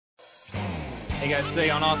Hey guys, today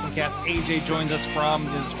on AwesomeCast, AJ joins us from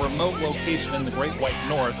his remote location in the Great White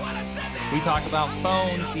North. We talk about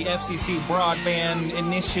phones, the FCC broadband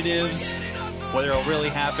initiatives, whether it'll really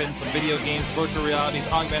happen, some video games, virtual realities,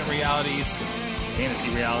 augmented realities, fantasy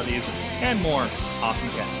realities, and more.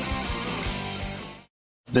 AwesomeCast.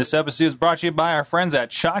 This episode is brought to you by our friends at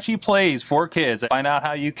Chachi Plays for Kids. Find out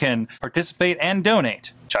how you can participate and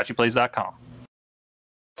donate. ChachiPlays.com.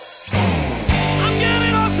 I'm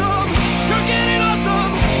getting awesome, you're getting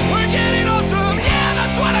awesome, we're getting awesome, yeah,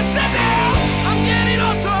 that's what I said now. I'm getting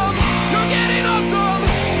awesome, you're getting awesome,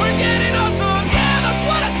 we're getting awesome, yeah, that's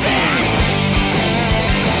what I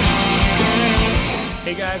said.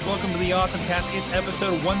 Hey guys, welcome to the AwesomeCast. It's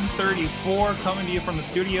episode 134, coming to you from the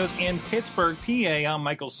studios in Pittsburgh, PA. I'm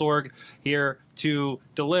Michael Sorg, here to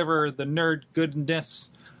deliver the nerd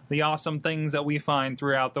goodness, the awesome things that we find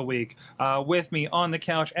throughout the week. With me on the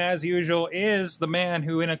couch, as usual, is the man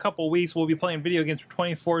who in a couple weeks will be playing video games for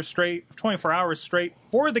 24 hours straight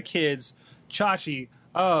for the kids, Chachi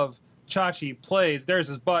of Chachi Plays. There's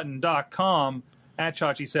his button.com, at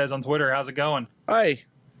Chachi Says on Twitter. How's it going? Hi.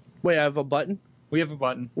 Wait, I have a button? We have a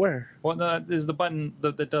button. Where? Well, that is the button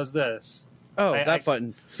that does this. Oh, that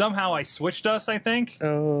button. Somehow I switched us, I think.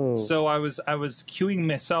 Oh. So I was cueing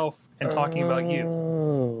myself and talking about you.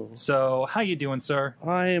 Oh. So how you doing, sir?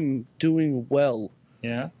 I am doing well.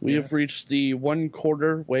 Yeah. We have reached the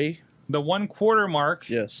 1/4 way. The 1/4 mark.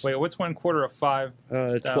 Yes. Wait, what's 1/4 of 5?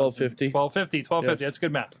 1250. 1250. 1250. Yes. That's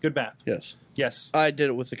good math. Good math. Yes. Yes. I did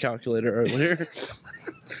it with the calculator earlier.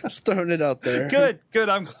 Just throwing it out there. Good.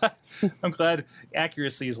 I'm glad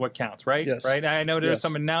accuracy is what counts, right? Yes. Right. I know there's Yes.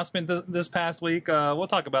 some announcement this past week. We'll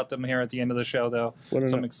talk about them here at the end of the show, though.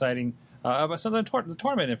 Some exciting. About some of the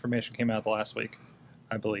tournament information came out the last week,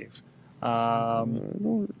 I believe.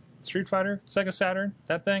 Street Fighter, Sega Saturn,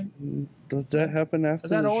 that thing. Does that happen after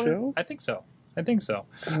Is that the older? show? I think so.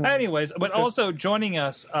 Anyways, but also joining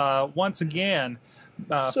us once again.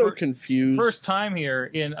 Confused. First time here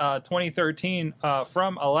in 2013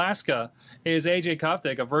 from Alaska is AJ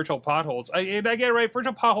Koptic of Virtual Potholes. Did I get it right?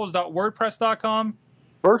 virtualpotholes.wordpress.com?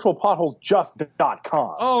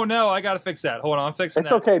 virtualpotholes.just.com. Oh, no, I got to fix that. Hold on, I'm fixing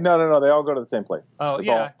It's that. okay. No. They all go to the same place. Oh, It's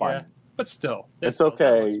yeah, all fine. yeah. But still. It's That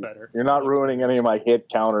okay. looks better. You're not ruining any of my hit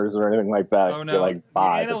counters or anything like that. Oh, no. You're like,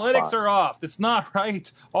 bye. Your analytics are off. That's not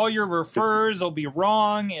right. All your refers will be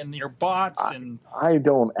wrong, and your bots and... I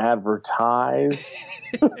don't advertise.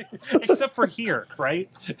 Except for here, right?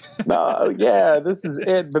 No, yeah, this is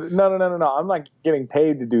it. But no. I'm not getting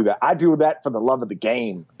paid to do that. I do that for the love of the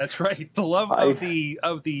game. That's right. The love of the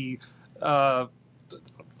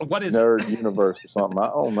what is Nerd it? universe or something. I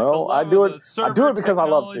don't The know. I love do of it. the I do it because I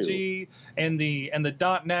love to. technology and the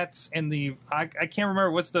 .nets and the I can't remember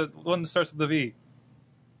what's the one that starts with the V.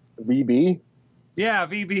 VB. Yeah,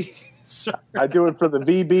 VB. Sorry. I do it for the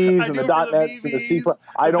VBs I and do the it for the .nets and the C++. VBs,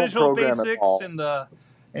 I the don't Visual program Basics at all.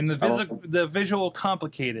 and the visual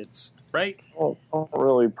complicateds, right? I don't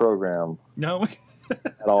really program No.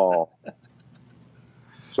 at all.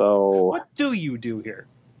 So What do you do here?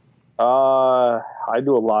 I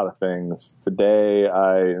do a lot of things. Today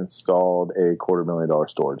I installed a $250,000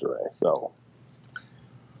 storage array. So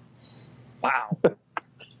Wow.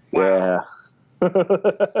 yeah.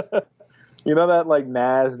 You know that like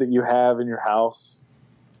NAS that you have in your house?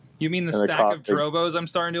 You mean the And the stack of cockpit. Drobos I'm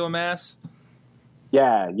starting to amass?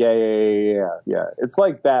 Yeah. It's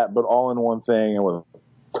like that, but all in one thing and with a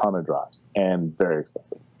ton of drives and very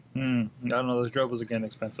expensive. I don't know. Those Drobos are getting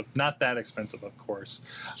expensive. Not that expensive, of course.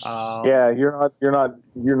 Yeah, you're not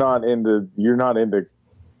into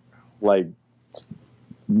like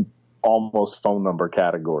almost phone number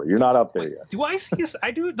category. You're not up there yet. Do I see?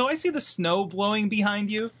 Do I see the snow blowing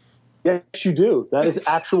behind you? Yes, you do. That is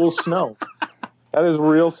actual snow. That is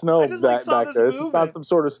real snow I just, like, saw back this there. This is movement. not some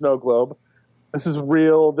sort of snow globe. This is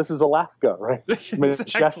real. This is Alaska, right?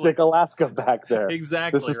 Majestic Alaska back there.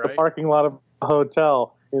 Exactly. This is right? the parking lot of a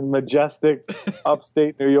hotel in majestic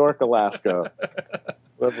upstate New York, Alaska.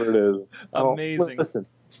 Whatever it is. Amazing. Listen.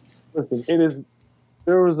 It is.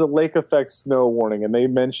 There was a lake effect snow warning, and they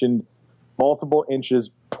mentioned multiple inches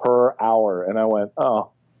per hour, and I went,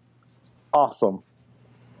 "Oh, awesome."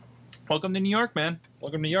 Welcome to New York, man.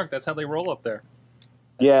 Welcome to New York. That's how they roll up there.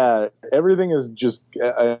 Yeah, everything is just,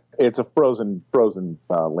 it's a frozen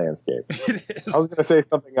landscape. It is. I was going to say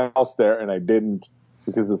something else there, and I didn't.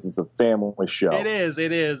 because this is a family show. It is.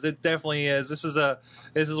 It is. It definitely is. This is Gonna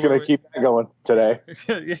where keep that going today.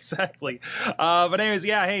 exactly. But anyways,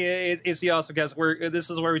 yeah. Hey, it's the Awesome Cast. This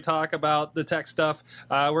is where we talk about the tech stuff.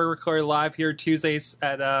 We're recording live here Tuesdays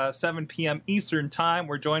at 7 p.m. Eastern time.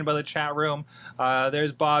 We're joined by the chat room.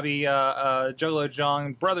 There's Bobby, Juggalo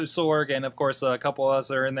John, Brother Sorg, and of course a couple of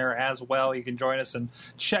us are in there as well. You can join us and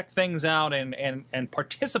check things out and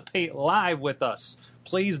participate live with us.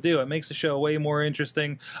 Please do. It makes the show way more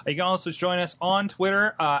interesting. You can also join us on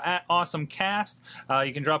Twitter at AwesomeCast.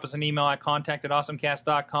 You can drop us an email at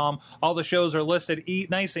contact@awesomecast.com. All the shows are listed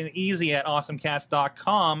nice and easy at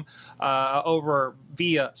awesomecast.com over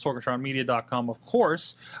via sorgatronmedia.com, of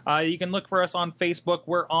course. You can look for us on Facebook.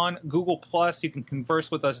 We're on Google+. You can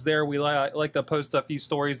converse with us there. We like to post a few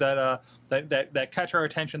stories that catch our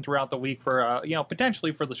attention throughout the week for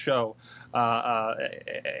potentially for the show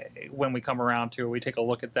when we come around to it. We take a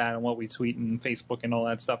look at that and what we tweet and Facebook and all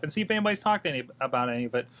that stuff and see if anybody's talked about any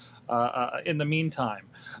of it in the meantime.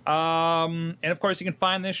 And of course, you can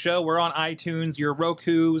find this show. We're on iTunes, your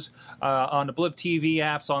Roku's, on the Blip TV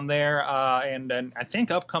apps on there, and I think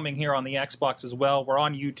upcoming here on the Xbox as well. We're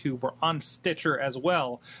on YouTube. We're on Stitcher as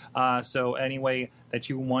well. So any way that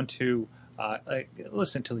you want to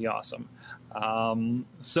listen to the Awesome.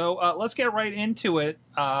 So let's get right into it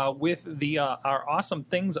with our awesome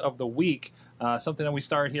things of the week. Something that we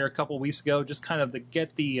started here a couple weeks ago, just kind of to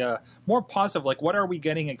get the more positive, like what are we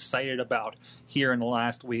getting excited about here in the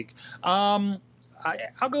last week. I'll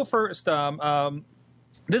go first.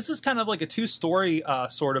 This is kind of like a two-story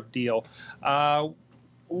sort of deal.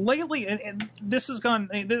 Lately, and this has gone.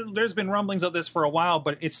 There's been rumblings of this for a while,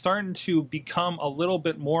 but it's starting to become a little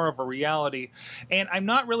bit more of a reality. And I'm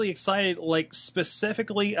not really excited, like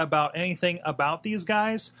specifically about anything about these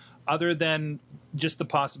guys, other than just the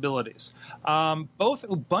possibilities. Both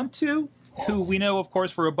Ubuntu, who we know, of course,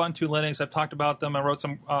 for Ubuntu Linux, I've talked about them. I wrote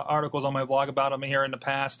some articles on my blog about them here in the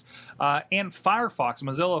past. And Firefox,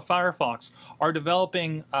 Mozilla Firefox, are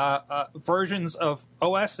developing versions of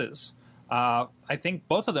OSs. I think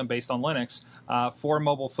both of them based on Linux for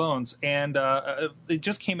mobile phones. And it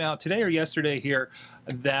just came out today or yesterday here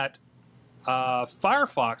that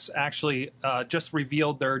Firefox actually just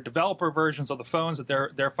revealed their developer versions of the phones that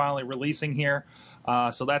they're finally releasing here.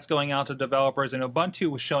 So that's going out to developers. And Ubuntu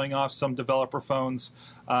was showing off some developer phones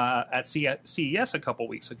at CES a couple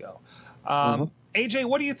weeks ago. AJ,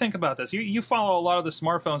 what do you think about this? You follow a lot of the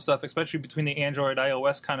smartphone stuff, especially between the Android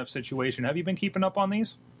iOS kind of situation. Have you been keeping up on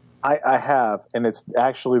these? I have, and it's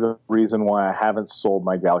actually the reason why I haven't sold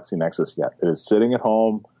my Galaxy Nexus yet. It is sitting at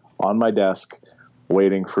home on my desk,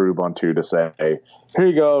 waiting for Ubuntu to say, "Here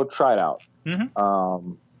you go, try it out."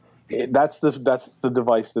 That's the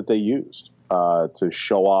device that they used to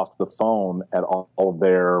show off the phone at all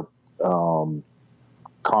their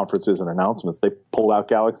conferences and announcements. They pulled out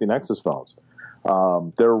Galaxy Nexus phones.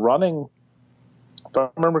 They're running. If I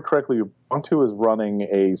remember correctly, Ubuntu is running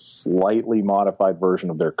a slightly modified version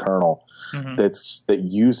of their kernel that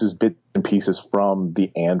uses bits and pieces from the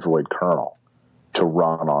Android kernel to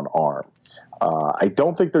run on ARM. I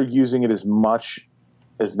don't think they're using it as much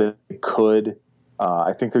as they could.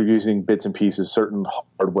 I think they're using bits and pieces, certain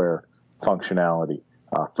hardware functionality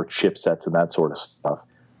for chipsets and that sort of stuff.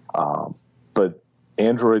 But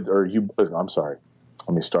Android, I'm sorry,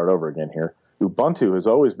 let me start over again here. Ubuntu has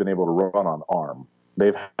always been able to run on ARM.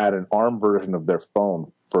 They've had an ARM version of their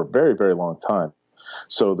phone for a very, very long time.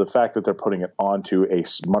 So the fact that they're putting it onto a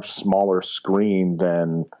much smaller screen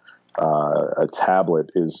than a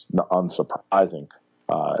tablet is unsurprising.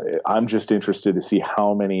 I'm just interested to see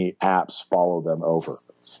how many apps follow them over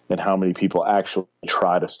and how many people actually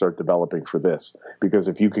try to start developing for this. Because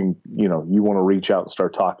if you can, you want to reach out and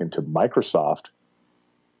start talking to Microsoft,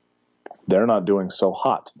 they're not doing so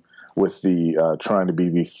hot with the trying to be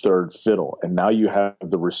the third fiddle. And now you have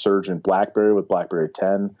the resurgent BlackBerry with BlackBerry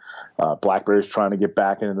 10. BlackBerry's trying to get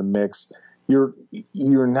back into the mix. You're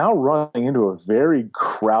now running into a very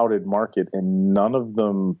crowded market, and none of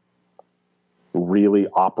them really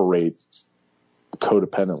operate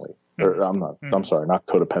codependently. I'm sorry, not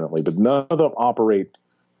codependently, but none of them operate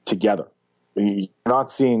together. You're not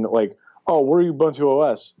seeing like, oh, we're Ubuntu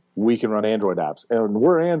OS, we can run Android apps, and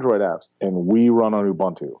we're Android apps, and we run on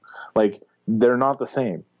Ubuntu. Like, they're not the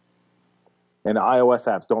same. And iOS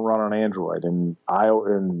apps don't run on Android, and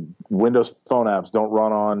Windows Phone apps don't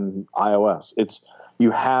run on iOS.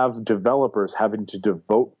 You have developers having to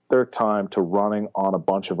devote their time to running on a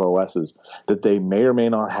bunch of OSs that they may or may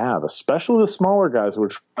not have, especially the smaller guys who are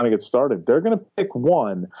trying to get started. They're going to pick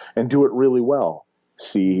one and do it really well.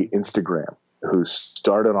 See Instagram, who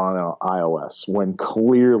started on iOS when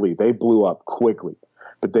clearly they blew up quickly.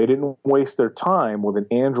 but they didn't waste their time with an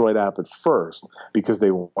Android app at first because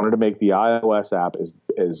they wanted to make the iOS app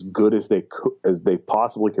as good as they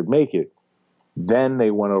possibly could make it. Then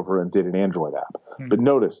they went over and did an Android app. But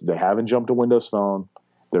notice, they haven't jumped to Windows Phone.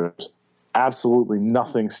 There's absolutely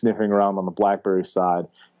nothing sniffing around on the BlackBerry side,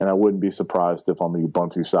 and I wouldn't be surprised if on the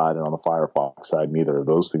Ubuntu side and on the Firefox side, neither of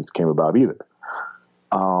those things came about either.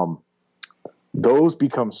 Those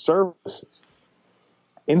become services.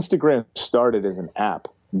 Instagram started as an app,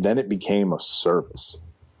 then it became a service.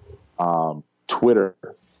 Twitter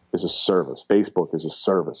is a service. Facebook is a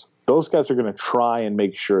service. Those guys are going to try and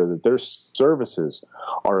make sure that their services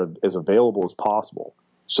are as available as possible.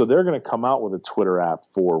 So they're going to come out with a Twitter app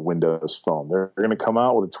for Windows Phone. They're going to come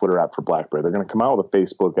out with a Twitter app for BlackBerry. They're going to come out with a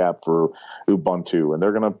Facebook app for Ubuntu. And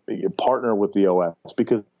they're going to partner with the OS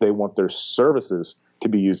because they want their services to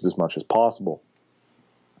be used as much as possible.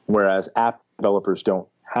 Whereas app developers don't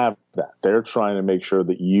have that. They're trying to make sure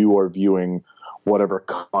that you are viewing whatever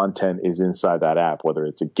content is inside that app, whether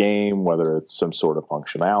it's a game, whether it's some sort of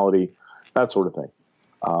functionality, that sort of thing.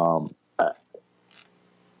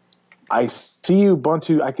 I see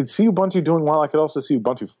Ubuntu. I could see Ubuntu doing well. I could also see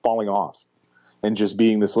Ubuntu falling off and just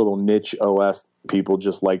being this little niche OS people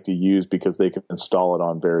just like to use because they can install it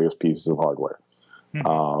on various pieces of hardware.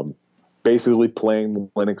 Basically playing the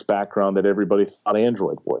Linux background that everybody thought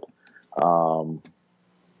Android would.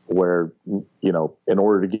 Where, in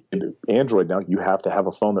order to get into Android now, you have to have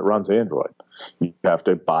a phone that runs Android. You have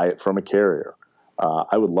to buy it from a carrier.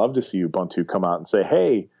 I would love to see Ubuntu come out and say,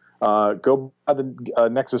 hey, go buy the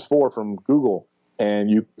Nexus 4 from Google,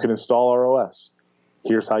 and you can install our OS.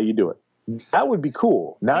 Here's how you do it. That would be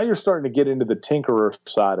cool. Now you're starting to get into the tinkerer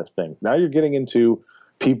side of things. Now you're getting into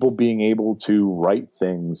people being able to write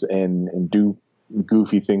things and do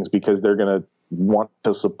goofy things because they're going to want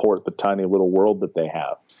to support the tiny little world that they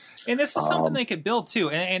have. And this is something they could build too.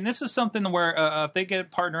 And this is something where if they get a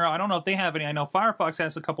partner, I don't know if they have any. I know Firefox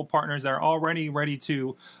has a couple partners that are already ready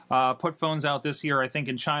to put phones out this year, I think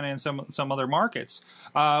in China and some other markets,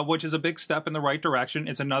 which is a big step in the right direction.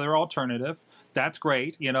 It's another alternative. That's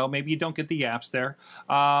great. Maybe you don't get the apps there.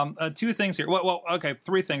 Two things here. Well, okay,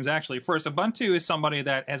 three things actually. First, Ubuntu is somebody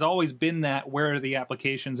that has always been that where are the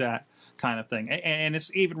applications at kind of thing. And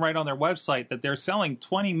it's even right on their website that they're selling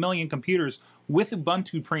 20 million computers with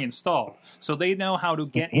Ubuntu pre-installed. So they know how to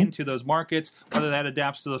get into those markets. Whether that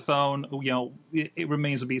adapts to the phone, it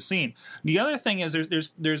remains to be seen. The other thing is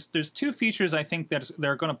there's two features I think that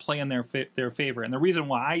they're going to play in their favor. And the reason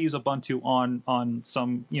why I use Ubuntu on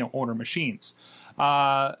some older machines.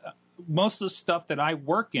 Most of the stuff that I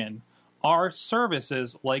work in are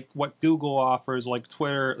services like what Google offers, like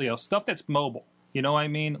Twitter, stuff that's mobile. You know what I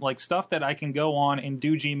mean? Like stuff that I can go on and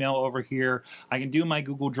do Gmail over here. I can do my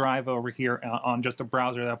Google Drive over here on just a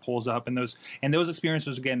browser that pulls up, and those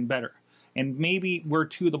experiences are getting better. And maybe we're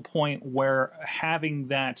to the point where having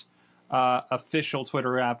that official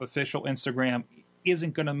Twitter app, official Instagram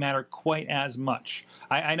isn't going to matter quite as much.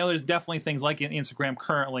 I know there's definitely things like in Instagram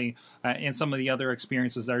currently and some of the other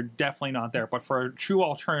experiences that are definitely not there. But for a true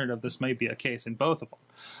alternative, this may be a case in both of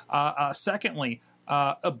them. Secondly,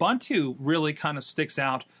 Ubuntu really kind of sticks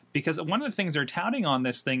out because one of the things they're touting on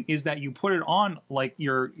this thing is that you put it on like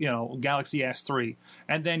your Galaxy S3,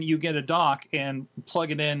 and then you get a dock and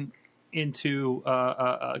plug it into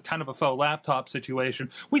a kind of a faux laptop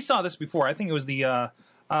situation. We saw this before. I think it was the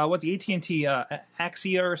AT&T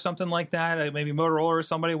Axia or something like that. Maybe Motorola or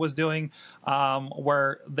somebody was doing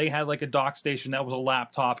where they had like a dock station that was a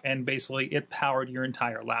laptop, and basically it powered your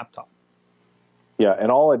entire laptop. Yeah,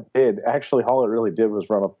 and all it really did was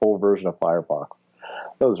run a full version of Firefox.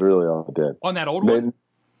 That was really all it did. On that old one?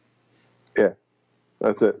 Yeah,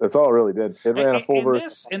 that's it. That's all it really did. It ran a full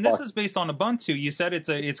version. This is based on Ubuntu. You said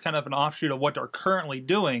it's kind of an offshoot of what they're currently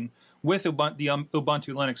doing with the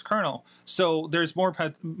Ubuntu Linux kernel. So there's more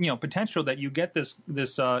potential that you get this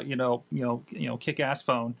kick-ass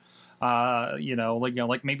phone.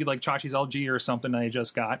 Like maybe like Chachi's LG or something I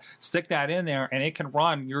just got. Stick that in there, and it can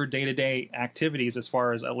run your day-to-day activities as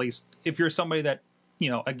far as, at least if you're somebody that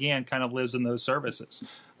again kind of lives in those services.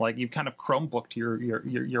 Like you've kind of Chromebooked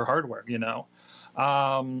your hardware.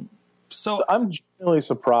 So I'm genuinely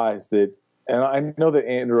surprised that, and I know that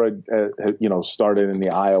Android started in the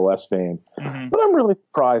iOS vein, but I'm really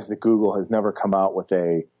surprised that Google has never come out with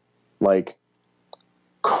a like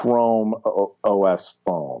Chrome OS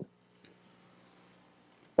phone.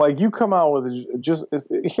 Like you come out with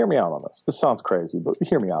hear me out on this. This sounds crazy, but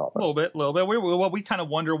hear me out on this. A little bit. We kind of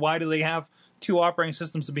wonder, why do they have two operating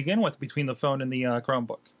systems to begin with between the phone and the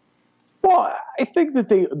Chromebook? Well, I think that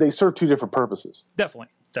they serve two different purposes. Definitely.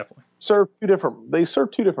 definitely. They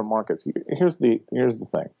serve two different markets. Here's the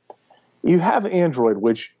thing. You have Android,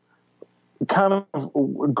 which kind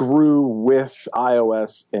of grew with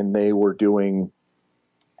iOS, and they were doing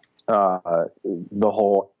the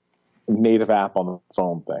whole native app on the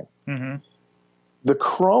phone thing. Mm-hmm. The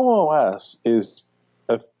Chrome OS is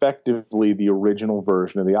effectively the original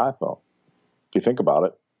version of the iPhone. If you think about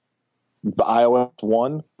it, the iOS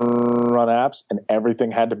 1 run apps, and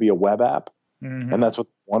everything had to be a web app, and that's what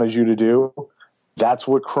they wanted you to do. That's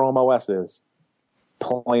what Chrome OS is,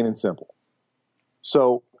 plain and simple.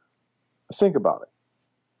 So think about it.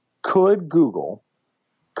 Could Google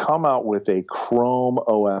come out with a Chrome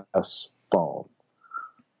OS phone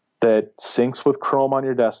that syncs with Chrome on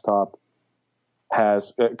your desktop,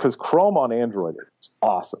 because Chrome on Android is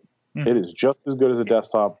awesome. It is just as good as a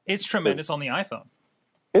desktop. It's tremendous on the iPhone.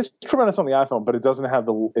 It's tremendous on the iPhone, but it doesn't have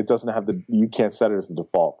the you can't set it as the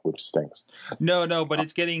default, which stinks. No, but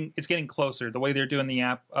it's getting closer. The way they're doing the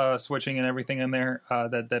app switching and everything in there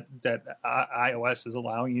that iOS is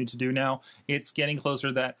allowing you to do now, it's getting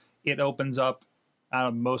closer that it opens up out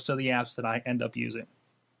of most of the apps that I end up using.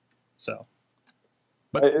 So,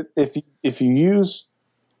 but if you use,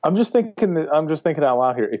 I'm just thinking out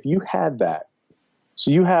loud here. If you had that, so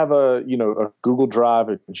you have a Google Drive,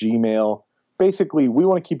 a Gmail. Basically, we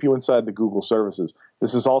want to keep you inside the Google services.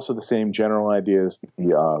 This is also the same general idea as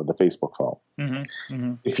the Facebook phone. Mm-hmm.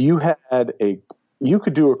 Mm-hmm. If you had you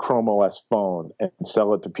could do a Chrome OS phone and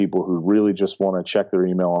sell it to people who really just want to check their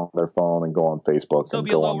email on their phone and go on Facebook. So it'll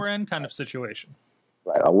be a lower end kind of situation.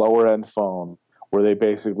 Right, a lower end phone where they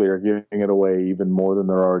basically are giving it away even more than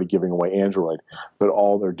they're already giving away Android, but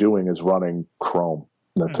all they're doing is running Chrome.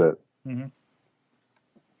 That's it. Mm-hmm.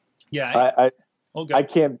 Yeah, I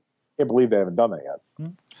can't believe they haven't done that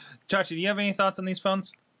yet. Chachi, do you have any thoughts on these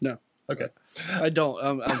phones? No. Okay. I don't.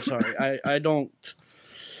 I'm sorry. I don't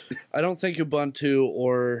think Ubuntu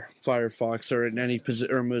or Firefox are in any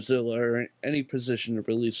position, or Mozilla or in any position to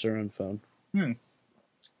release their own phone.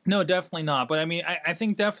 No, definitely not. But I mean, I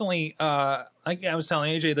think definitely. I was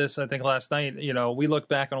telling AJ this, I think last night. We look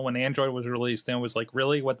back on when Android was released and it was like,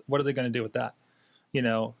 really, what are they going to do with that?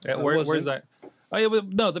 Where's that?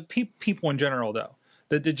 No, the people in general though.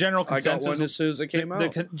 The general consensus. I got one as soon as it came out.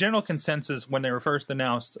 The general consensus when they were first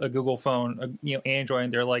announced a Google phone, Android,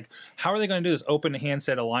 and they're like, how are they going to do this open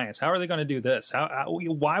handset alliance? How are they going to do this?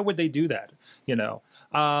 Why would they do that?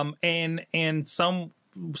 And some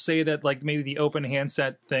say that like maybe the open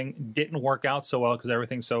handset thing didn't work out so well because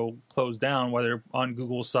everything's so closed down, whether on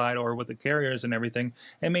Google's side or with the carriers and everything.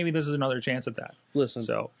 And maybe this is another chance at that. Listen.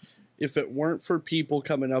 So. If it weren't for people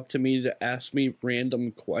coming up to me to ask me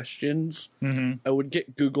random questions, I would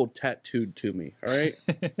get Google tattooed to me. All right.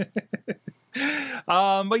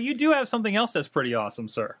 But you do have something else that's pretty awesome,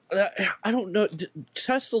 sir. I don't know.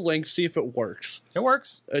 Test the link, see if it works. It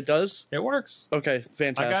works. It does? It works. Okay,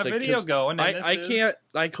 fantastic. I got video going. And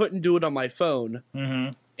I couldn't do it on my phone,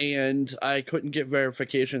 and I couldn't get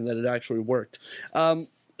verification that it actually worked.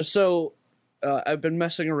 So I've been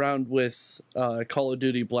messing around with Call of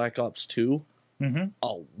Duty Black Ops 2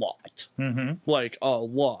 a lot. Like, a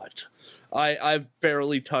lot. I've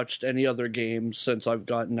barely touched any other game since I've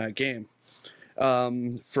gotten that game.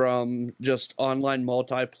 From just online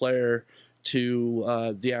multiplayer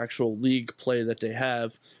to the actual league play that they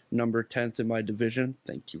have. Number 10th in my division.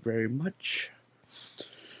 Thank you very much.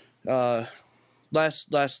 Last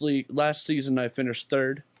season I finished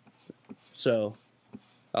 3rd. So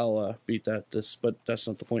I'll beat that but that's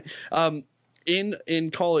not the point.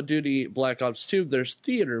 In Call of Duty Black Ops 2, there's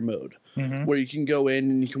theater mode where you can go in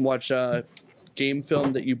and you can watch game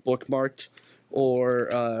film that you bookmarked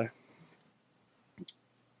or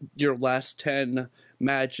your last 10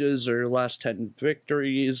 matches or your last 10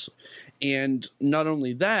 victories. And not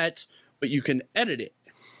only that, but you can edit it.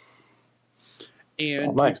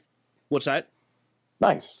 And nice. What's that?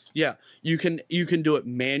 Nice. Yeah, you can do it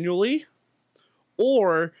manually.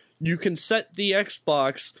 Or you can set the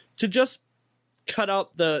Xbox to just cut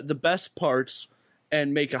out the best parts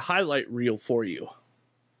and make a highlight reel for you.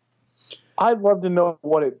 I'd love to know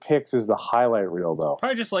what it picks as the highlight reel, though.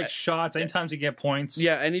 Probably just like shots. Anytime you get points.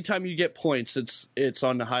 Yeah, anytime you get points, it's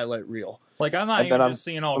on the highlight reel. Like I'm not even just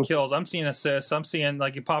seeing all kills. I'm seeing assists. I'm seeing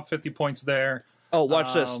like you pop 50 points there. Oh,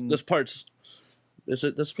 watch this. This part's. Is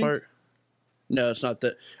it this part? No, it's not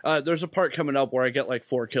that. There's a part coming up where I get like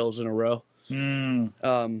 4 kills in a row.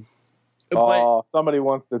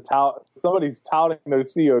 Somebody's touting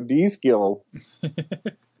those COD skills.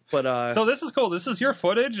 But so this is cool. This is your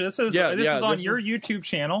footage. This is on your YouTube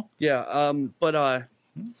channel. Yeah. But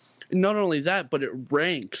not only that, but it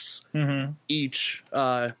ranks each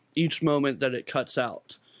moment that it cuts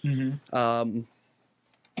out. And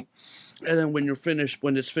then when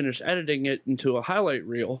it's finished editing it into a highlight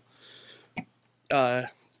reel,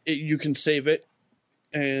 you can save it,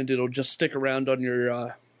 and it'll just stick around on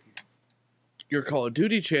your Call of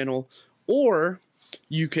Duty channel, or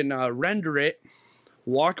you can render it,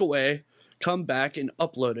 walk away, come back, and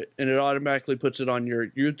upload it, and it automatically puts it on your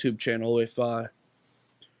YouTube channel if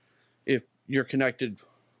you're connected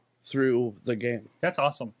through the game. That's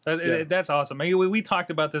awesome. That's awesome. I mean, we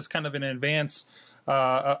talked about this kind of in advance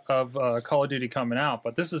of Call of Duty coming out,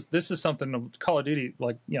 but this is something of Call of Duty,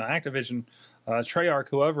 like, you know, Activision, Treyarch,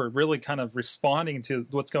 whoever, really kind of responding to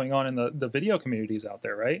what's going on in the video communities out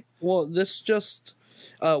there, right? Well, this just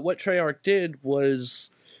what Treyarch did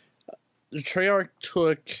was Treyarch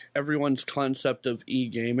took everyone's concept of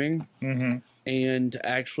e-gaming and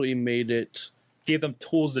actually gave them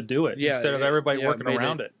tools to do it instead of everybody working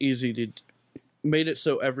around it. Made it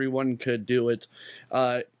so everyone could do it,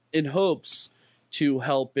 in hopes to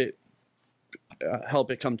help it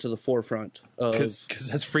come to the forefront. Because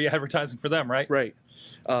that's free advertising for them, right? Right.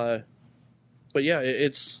 But yeah,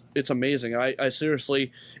 it's amazing. I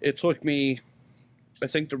seriously, it took me, I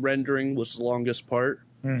think the rendering was the longest part.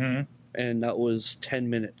 And that was 10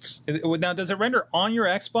 minutes. Now, does it render on your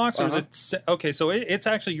Xbox, or is it okay? So it's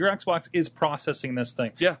actually, your Xbox is processing this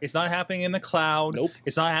thing. Yeah, it's not happening in the cloud. Nope,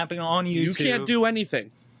 it's not happening on YouTube. You can't do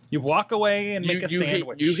anything. You walk away and make a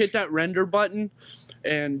sandwich. You hit that render button,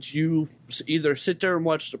 and you either sit there and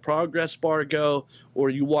watch the progress bar go, or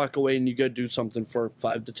you walk away and you go do something for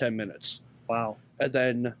 5 to 10 minutes. Wow! And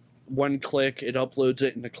then one click, it uploads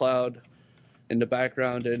it in the cloud, in the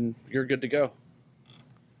background, and you're good to go.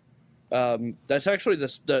 That's actually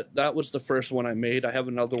that was the first one I made. I have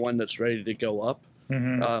another one that's ready to go up.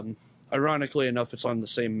 Ironically enough, it's on the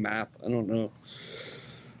same map. I don't know.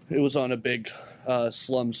 It was on a big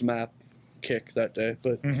slums map kick that day,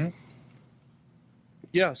 but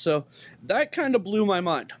yeah. So that kind of blew my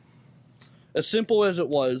mind. As simple as it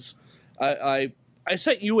was, I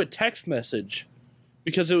sent you a text message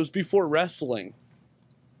because it was before wrestling.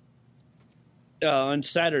 On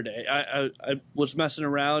Saturday, I was messing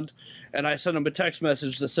around, and I sent him a text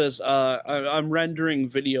message that says, I'm rendering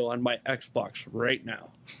video on my Xbox right now.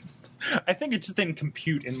 I think it just didn't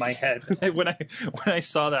compute in my head when I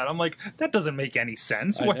saw that. I'm like, that doesn't make any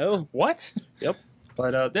sense. I know. What? Yep.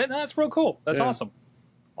 But that's real cool. That's awesome.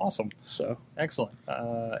 Awesome. So excellent.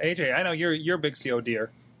 AJ, I know you're a big CODer.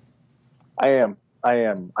 I am.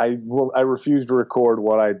 I refuse to record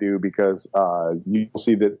what I do because you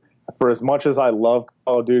see that. For as much as I love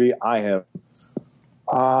Call of Duty, I am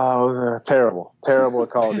terrible at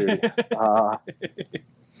Call of Duty.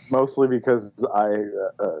 Mostly because I've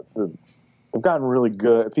gotten really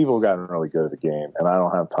good. People have gotten really good at the game, and I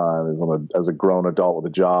don't have time as a grown adult with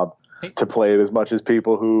a job to play it as much as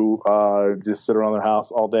people who just sit around their house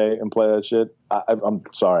all day and play that shit. I'm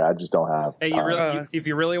sorry, I just don't have. Hey, if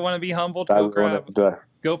you really want to be humbled,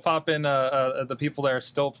 go pop in the people that are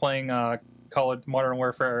still playing Call of Modern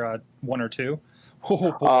Warfare 1 or 2.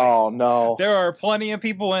 Oh, boy. Oh, no. There are plenty of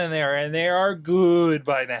people in there, and they are good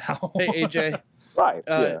by now. Hey, AJ. Right,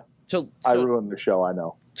 yeah. I ruined the show, I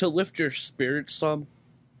know. To lift your spirits some,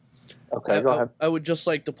 okay, go ahead. I would just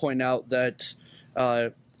like to point out that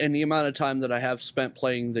in the amount of time that I have spent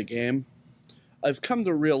playing the game, I've come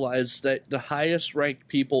to realize that the highest ranked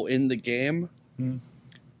people in the game,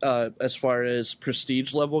 as far as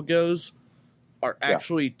prestige level goes, are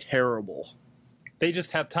actually terrible. They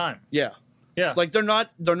just have time. Yeah. Yeah. Like they're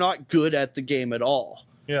not good at the game at all.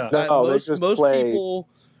 Yeah. Most people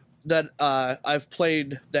that I've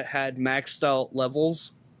played that had maxed out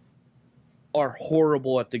levels are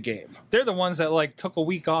horrible at the game. They're the ones that like took a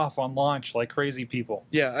week off on launch like crazy people.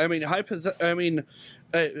 Yeah, I mean,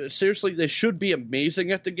 seriously, they should be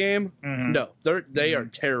amazing at the game. No, they are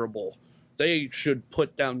terrible. They should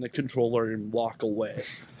put down the controller and walk away.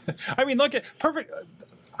 I mean, look at perfect.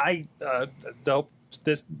 Dope.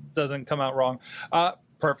 This doesn't come out wrong.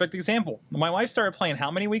 Perfect example. My wife started playing how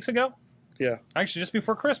many weeks ago? Yeah. Actually, just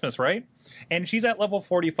before Christmas, right? And she's at level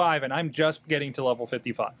 45, and I'm just getting to level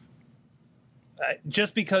 55.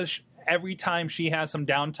 Just because every time she has some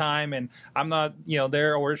downtime and I'm not,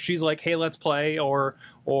 there, or she's like, hey, let's play, or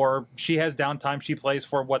she has downtime, she plays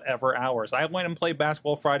for whatever hours. I went and played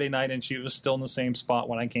basketball Friday night, and she was still in the same spot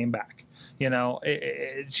when I came back.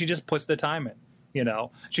 She just puts the time in.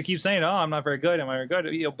 She keeps saying, "Oh, I'm not very good. I'm not very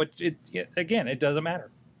good." But it doesn't matter.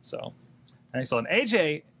 So, excellent.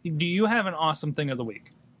 AJ, do you have an awesome thing of the week?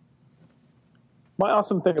 My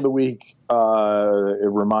awesome thing of the week.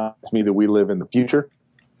 It reminds me that we live in the future.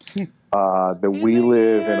 That we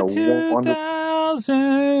live in a wonderful.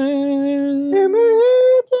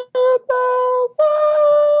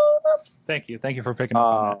 Thank you for picking up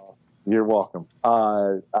on that. You're welcome.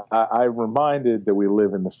 I'm reminded that we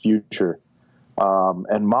live in the future.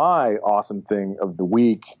 And my awesome thing of the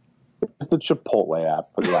week is the Chipotle app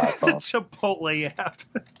for the The iPhone. Chipotle app.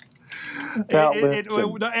 Now,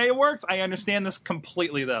 It works. I understand this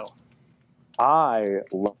completely, though. I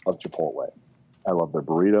love Chipotle. I love their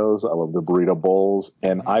burritos. I love their burrito bowls.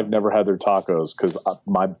 And I've never had their tacos because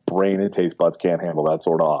my brain and taste buds can't handle that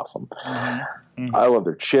sort of awesome. Mm-hmm. I love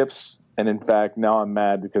their chips. And in fact, now I'm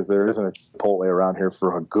mad because there isn't a Chipotle around here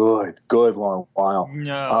for a good long while.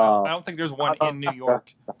 No, I don't think there's one in New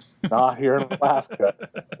York. Not here in Alaska.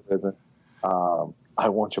 It isn't. I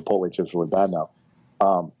want Chipotle chips really bad now.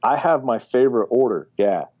 I have my favorite order.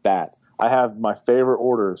 Yeah, that. I have my favorite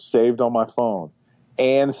order saved on my phone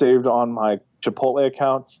and saved on my Chipotle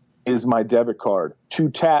account is my debit card. 2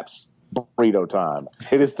 taps, burrito time.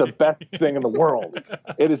 It is the best thing in the world.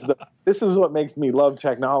 This is what makes me love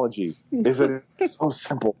technology. Is that it's so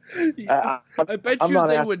simple. I bet you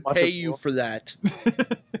they would pay you for that. I'm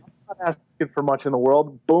not asking for much in the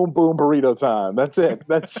world. Boom, boom, burrito time. That's it.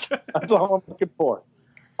 That's all I'm looking for.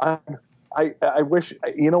 I wish.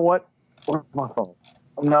 You know what? Where's my phone?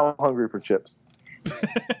 I'm now hungry for chips.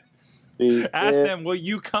 Ask them, will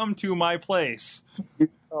you come to my place? You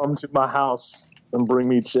come to my house and bring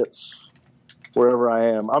me chips wherever I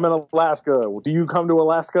am. I'm in Alaska. Do you come to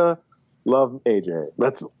Alaska? Love AJ.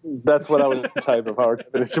 That's what I would type if I were to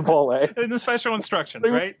Chipotle. In the special instructions,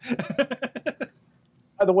 right?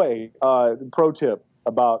 By the way, pro tip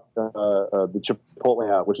about the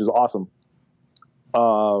Chipotle app, which is awesome.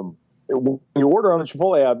 When you order on the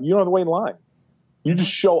Chipotle app, you don't have to wait in line. You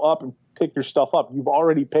just show up and pick your stuff up. You've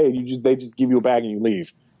already paid. They just give you a bag and you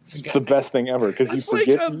leave. It's the best thing ever because you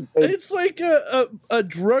forget. It's like a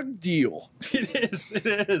drug deal. It is.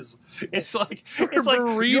 It's like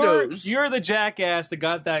burritos. You're the jackass that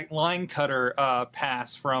got that line cutter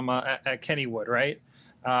pass from at Kennywood, right?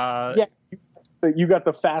 Yeah, you got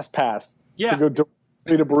the fast pass to go to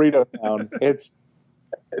burrito town.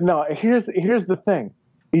 Here's the thing.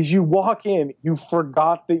 Is you walk in, you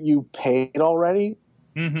forgot that you paid already,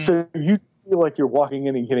 so you feel like you're walking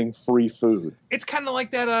in and getting free food. It's kind of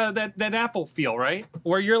like that Apple feel, right?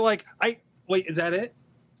 Where you're like, wait, is that it?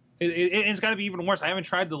 It's got to be even worse. I haven't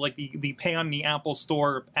tried the pay on the Apple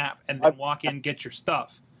Store app and then walk in and get your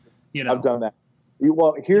stuff. You know, I've done that.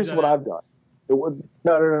 Well, here's what I've done.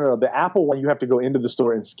 No. The Apple one, you have to go into the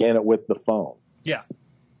store and scan it with the phone. Yeah.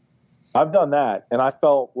 I've done that, and I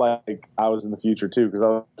felt like I was in the future, too, because I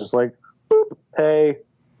was just like, boop, pay,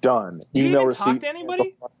 done. Do you even receipt. talk to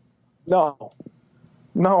anybody? No.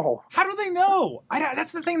 How do they know?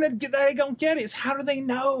 That's the thing that I don't get is how do they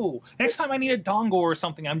know? Next time I need a dongle or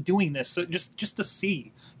something, I'm doing this just to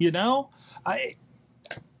see, you know?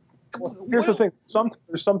 Here's the thing.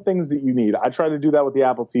 There's some things that you need. I tried to do that with the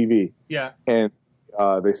Apple TV. Yeah. And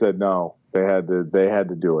they said no. They had to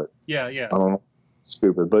do it. Yeah. I don't know.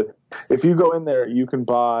 Stupid. But if you go in there, you can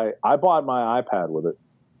buy. I bought my iPad with it.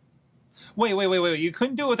 Wait. You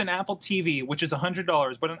couldn't do it with an Apple TV, which is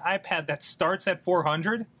 $100, but an iPad that starts at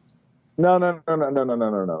 $400? No.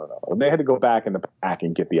 They had to go back in the back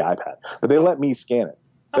and get the iPad. But they let me scan it.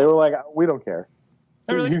 They were like, we don't care.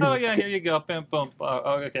 They were like, oh yeah, here you go. Boom.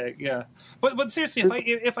 Okay, yeah. But seriously,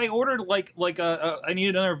 if I ordered like I need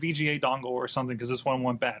another VGA dongle or something because this one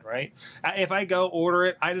went bad, right? If I go order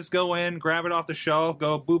it, I just go in, grab it off the shelf,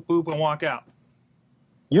 go boop boop, and walk out.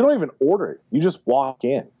 You don't even order it. You just walk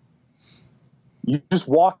in. You just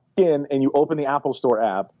walk in and you open the Apple Store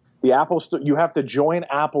app. The Apple Store. You have to join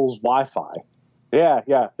Apple's Wi-Fi.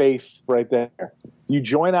 Yeah, base right there. You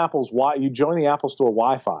join the Apple Store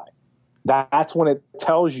Wi-Fi. That's when it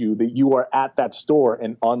tells you that you are at that store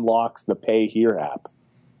and unlocks the Pay Here app.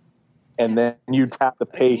 And then you tap the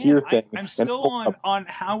Pay Here thing. I'm still on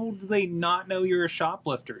how do they not know you're a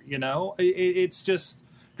shoplifter, you know? It's just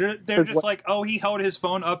they're just like, oh, he held his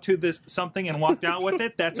phone up to this something and walked out with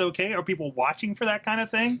it. That's okay. Are people watching for that kind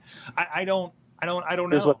of thing? I don't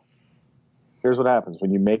know. Here's what happens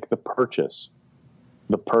when you make the purchase.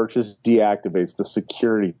 The purchase deactivates the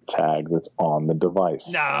security tag that's on the device.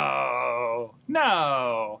 No.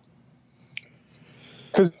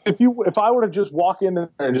 Because if I were to just walk in there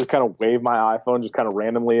and just kind of wave my iPhone just kind of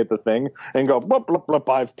randomly at the thing and go, blip, blip, blip,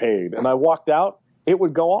 I've paid, and I walked out, it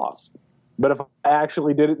would go off. But if I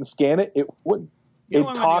actually did it and scan it, it wouldn't.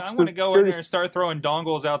 I'm going to go in there and start throwing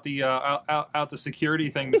dongles out the security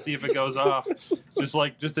thing to see if it goes off. This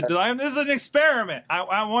is an experiment.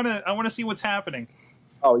 I want to see what's happening.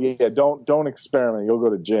 Oh yeah, don't experiment. You'll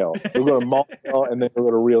go to jail. You'll go to mall jail and then you'll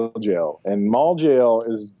go to real jail. And mall jail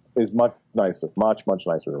is is much nicer, much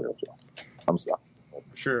nicer than real Joe. I'm sorry.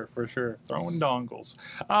 For sure. Throwing dongles.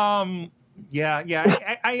 Yeah.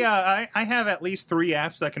 I have at least 3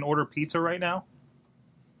 apps that can order pizza right now.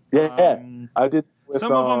 Yeah, I did.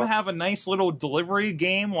 Some of them have a nice little delivery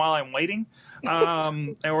game while I'm waiting, or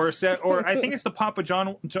I think it's the Papa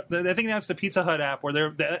John. I think that's the Pizza Hut app where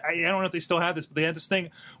I don't know if they still have this, but they had this thing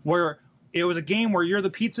where it was a game where you're the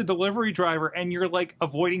pizza delivery driver and you're like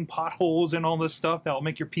avoiding potholes and all this stuff that will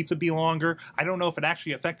make your pizza be longer. I don't know if it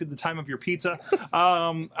actually affected the time of your pizza.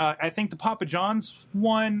 I think the Papa John's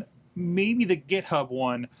one, maybe the GitHub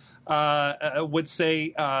one, would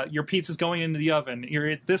say your pizza's going into the oven. You're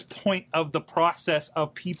at this point of the process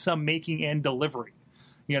of pizza making and delivery.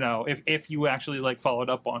 You know, if you actually like followed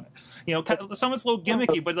up on it, you know, some it's a little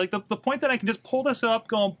gimmicky, but like the point that I can just pull this up,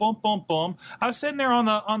 going boom, boom, boom. I was sitting there on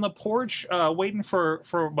the porch waiting for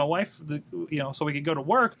my wife, so we could go to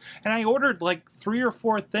work, and I ordered like 3 or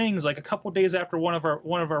 4 things like a couple days after one of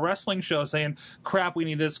our wrestling shows, saying, "Crap, we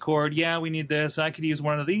need this cord. Yeah, we need this. I could use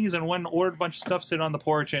one of these." And one ordered a bunch of stuff sitting on the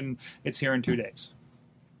porch, and it's here in 2 days.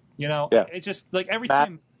 You know, yeah. It's just like every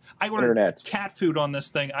time I order cat food on this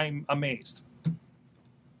thing, I'm amazed.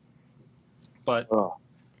 But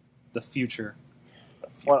the future.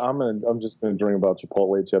 Well, I'm just gonna dream about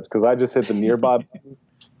Chipotle chips because I just hit the nearby button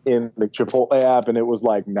in the Chipotle app and it was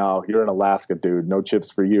like, "No, you're in Alaska, dude. No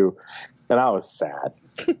chips for you," and I was sad.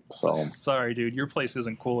 So sorry, dude. Your place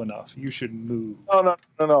isn't cool enough. You should move.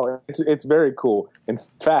 No. It's very cool. In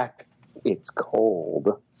fact, it's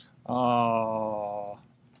cold.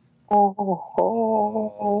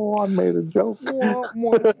 Oh, I made a joke.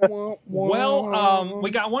 Well,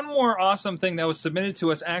 we got one more awesome thing that was submitted to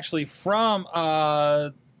us actually from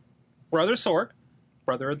Brother Sorg,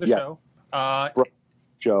 brother of the show.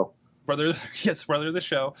 Joe. Brother of the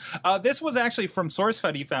show. This was actually from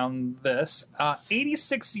SourceFed. He found this.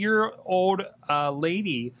 86-year-old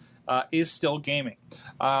lady is still gaming.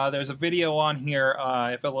 There's a video on here,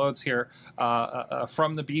 if it loads here,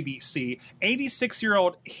 from the BBC.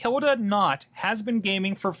 86-year-old Hilda Knott has been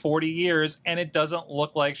gaming for 40 years, and it doesn't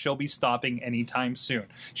look like she'll be stopping anytime soon.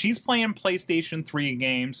 She's playing PlayStation 3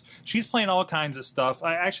 games. She's playing all kinds of stuff.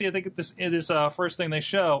 I think this first thing they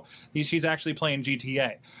show, she's actually playing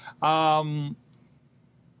GTA.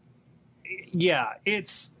 Yeah,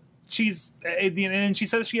 it's... and she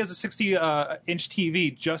says she has a 60-inch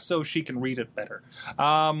TV just so she can read it better.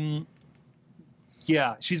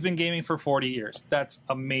 Yeah, she's been gaming for 40 years. That's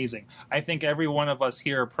amazing. I think every one of us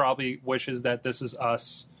here probably wishes that this is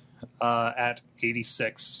us at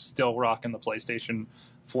 86, still rocking the PlayStation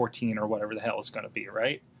 14 or whatever the hell it's going to be,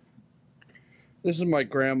 right? This is my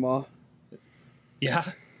grandma.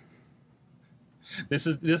 Yeah. This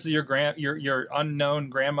is your unknown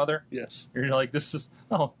grandmother? Yes. You're like, this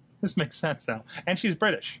makes sense now. And she's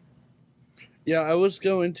British. Yeah, I was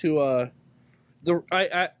going to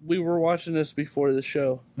we were watching this before the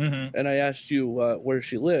show, and I asked you where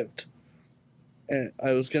she lived, and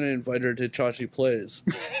I was going to invite her to Chachi Plays,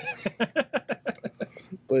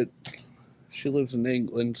 but she lives in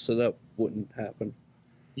England, so that wouldn't happen.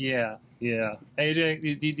 Yeah.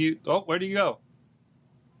 AJ, where do you go?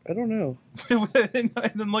 I don't know. And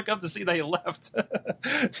then look up to see that he left.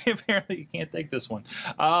 See, apparently you can't take this one.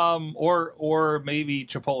 Or maybe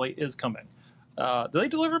Chipotle is coming. Do they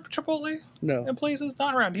deliver Chipotle? No. In places?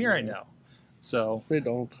 Not around here, I know. So they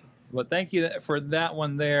don't. But thank you for that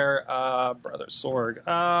one there, Brother Sorg.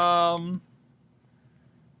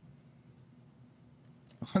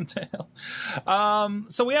 What the hell?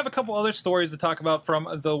 So we have a couple other stories to talk about from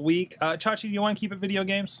the week. Chachi, do you want to keep it video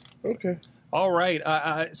games? Okay. All right.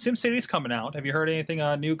 SimCity's coming out. Have you heard anything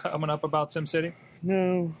new coming up about SimCity?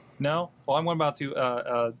 No. No? Well, I'm about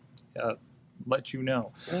to let you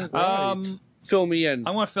know. Right. Fill me in.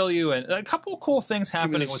 I want to fill you in. A couple cool things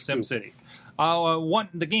happening with SimCity. One,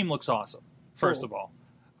 the game looks awesome, first of all.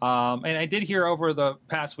 And I did hear over the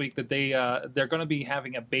past week that they're going to be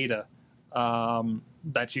having a beta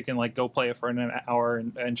that you can like go play it for an hour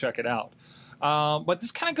and check it out. But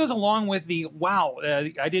this kind of goes along with the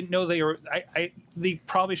I didn't know they were. They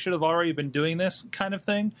probably should have already been doing this kind of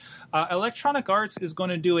thing. Electronic Arts is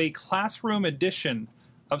going to do a classroom edition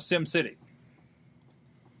of SimCity,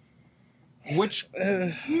 which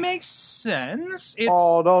makes sense.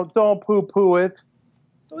 Don't poo-poo it.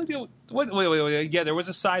 Wait. Yeah, there was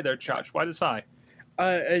a sigh there, Josh. Why the sigh?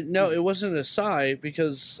 No, it wasn't a sigh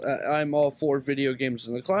because I'm all for video games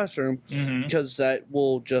in the classroom because that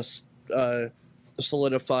will just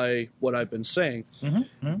solidify what I've been saying.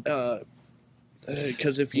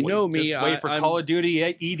 Because if you know me, just wait for Call of Duty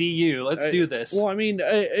EDU. Let's do this. Well, I mean,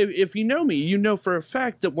 if you know me, you know for a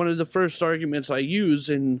fact that one of the first arguments I use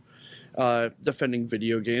in defending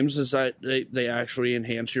video games is that they actually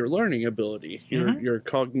enhance your learning ability. Your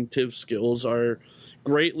cognitive skills are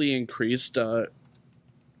greatly increased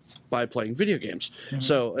by playing video games.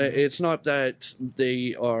 So it's not that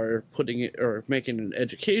they are putting it or making an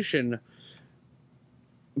education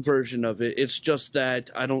version of it. It's just that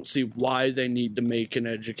I don't see why they need to make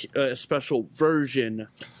a special version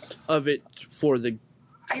of it for the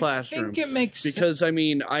classroom. I think it makes because I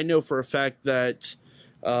mean, I know for a fact that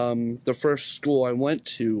the first school I went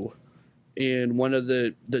to, in one of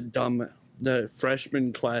the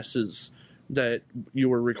freshman classes that you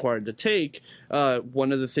were required to take,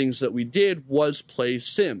 one of the things that we did was play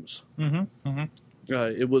Sims.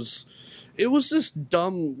 It was this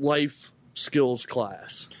dumb life skills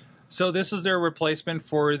class. So this is their replacement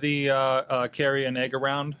for the carry an egg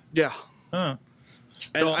around. Yeah. Huh.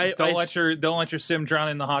 And don't let your sim drown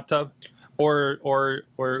in the hot tub, or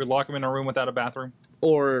lock him in a room without a bathroom,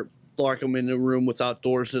 or lock him in a room without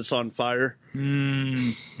doors that's on fire.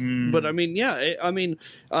 But I mean, yeah,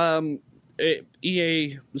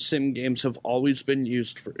 EA sim games have always been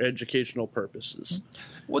used for educational purposes.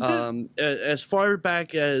 As far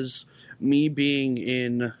back as me being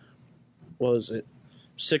in, what was it,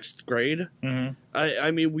 6th grade? I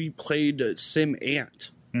mean, we played Sim Ant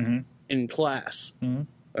in class.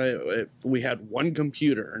 We had one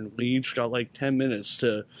computer, and we each got like 10 minutes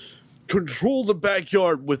to control the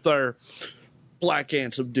backyard with our Black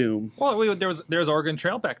Ants of Doom. Well, there was Oregon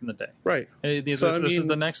Trail back in the day. Right. This is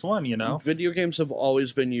the next one, you know? Video games have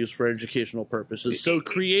always been used for educational purposes, so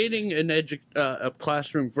creating a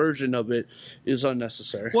classroom version of it is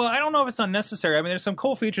unnecessary. Well, I don't know if it's unnecessary. I mean, there's some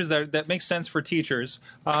cool features that make sense for teachers.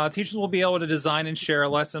 Teachers will be able to design and share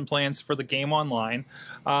lesson plans for the game online.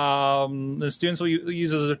 The students will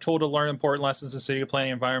use it as a tool to learn important lessons in city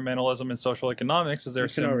planning, environmentalism, and social economics as their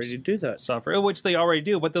Sims already do that. Suffer, which they already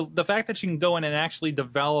do. But the fact that you can go in and actually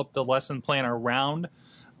develop the lesson plan around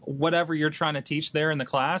whatever you're trying to teach there in the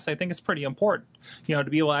class, I think it's pretty important, you know, to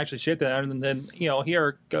be able to actually shape that, and then, you know,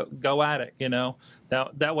 here, go at it, you know,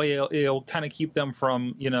 that way it'll kind of keep them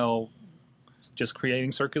from, you know, just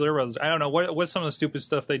creating circular roads. I don't know what's some of the stupid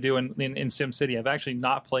stuff they do in SimCity. I've actually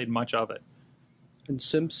not played much of it. In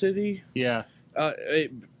SimCity, yeah,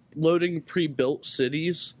 loading pre-built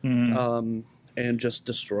cities. And just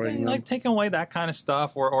destroying them. Like taking away that kind of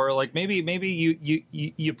stuff, or like maybe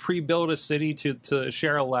you pre-build a city to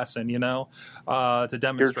share a lesson, you know, to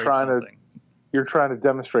demonstrate something. You're trying to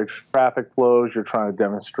demonstrate traffic flows. You're trying to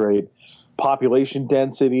demonstrate population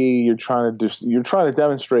density. You're trying to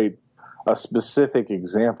demonstrate a specific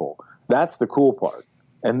example. That's the cool part.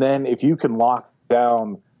 And then if you can lock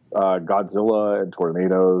down Godzilla and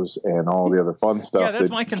tornadoes and all the other fun stuff, yeah, that's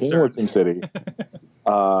my concern with SimCity.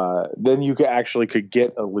 Then you could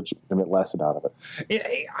get a legitimate lesson out of it.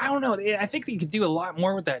 I don't know. I think that you could do a lot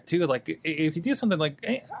more with that too. Like if you do something like,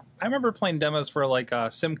 I remember playing demos for like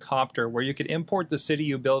SimCopter, where you could import the city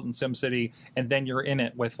you built in SimCity, and then you're in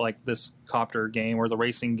it with like this copter game or the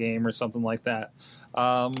racing game or something like that.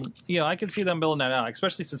 You know, I can see them building that out,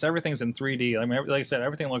 especially since everything's in 3D. I mean, like I said,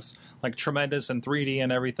 everything looks like tremendous in 3D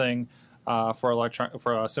and everything. For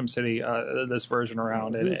SimCity, this version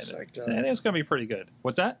around it, and it's going to be pretty good.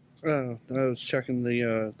 What's that? I was checking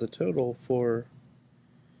the total for.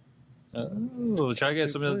 Should I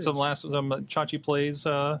get some Chachi Plays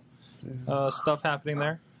stuff happening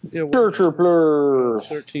there? Yeah,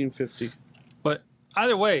 $13.50. But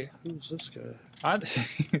either way, who's this guy?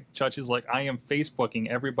 Chachi's like, I am Facebooking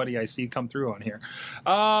everybody I see come through on here.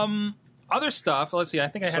 Other stuff. Let's see. I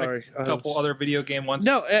think I had a couple other video game ones.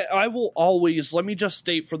 No, I will always. Let me just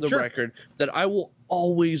state for the record that I will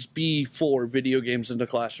always be for video games in the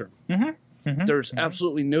classroom. There's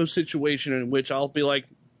absolutely no situation in which I'll be like,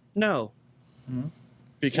 no.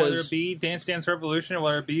 Because whether it be Dance Dance Revolution, or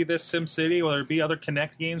whether it be this SimCity, whether it be other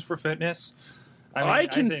Kinect games for fitness. I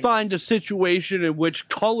can find a situation in which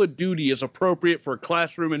Call of Duty is appropriate for a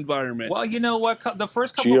classroom environment. Well, you know what? The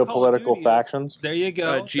first couple geopolitical of factions. There you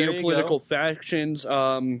go. Geopolitical factions,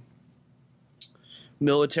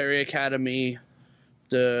 military academy,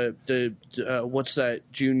 the what's that?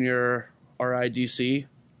 Junior RIDC.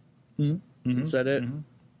 Is that it?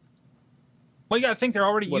 Well, yeah, I think they're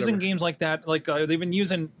already using games like that. Like they've been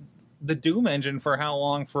using the Doom engine for how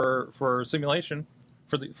long for simulation.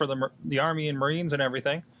 For the Army and Marines and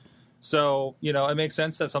everything, so you know it makes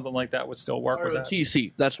sense that something like that would still work with that.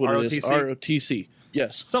 ROTC, that's what it is. ROTC,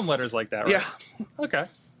 yes. Some letters like that, right? Yeah. Okay.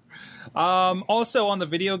 Also on the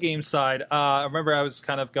video game side, I remember I was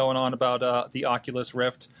kind of going on about the Oculus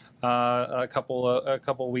Rift a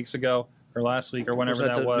couple weeks ago or last week or whenever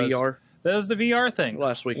that that the was. VR? That was the VR thing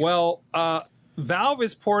Last week. Well, Valve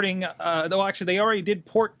is porting. Though actually, they already did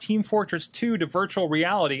port Team Fortress 2 to virtual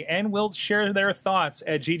reality, and will share their thoughts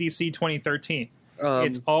at GDC 2013.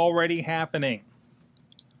 It's already happening.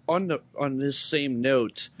 On this same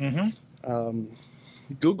note,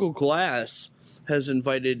 Google Glass has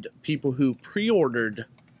invited people who pre-ordered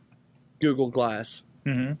Google Glass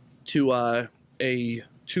to a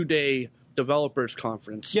 2-day developers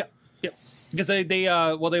conference. Yep. Because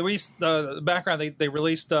they released the background. They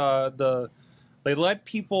released they let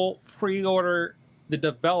people pre-order the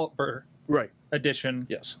developer edition.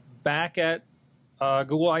 Yes. Back at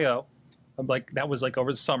Google I/O. Like that was like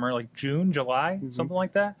over the summer, like June, July, something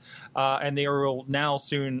like that. And they will now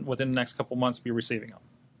soon, within the next couple months, be receiving them.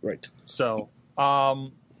 Right. So,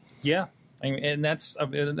 yeah. I mean, and that's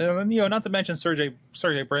not to mention Sergey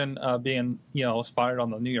Brin being spotted on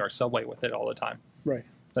the New York subway with it all the time. Right.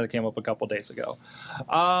 That came up a couple days ago.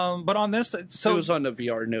 But on this, so it was on the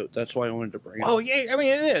VR note. That's why I wanted to bring it up. Oh yeah, I mean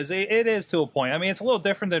it is. It is to a point. I mean it's a little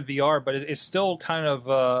different than VR, but it's still kind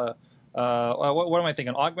of what am I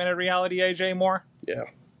thinking? Augmented reality, AJ Moore? Yeah.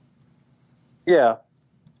 Yeah.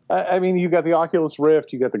 I mean, you got the Oculus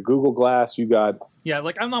Rift, you got the Google Glass, you got... Yeah,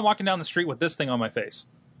 like I'm not walking down the street with this thing on my face.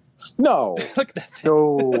 No. Look at that thing.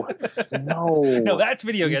 No. No, that's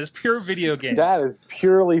video games. It's pure video games. That is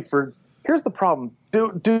purely for... Here's the problem.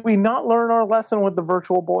 Do we not learn our lesson with the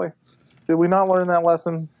Virtual Boy? Did we not learn that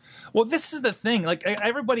lesson? Well, this is the thing. Like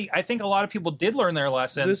everybody, I think a lot of people did learn their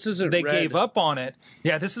lesson. This isn't They red. gave up on it.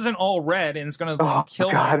 Yeah, this isn't all red, and it's going to kill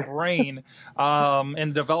my brain.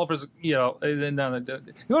 And developers, you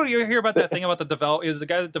hear about that thing about the develop. It was the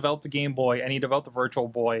guy that developed the Game Boy, and he developed the Virtual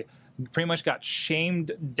Boy. Pretty much got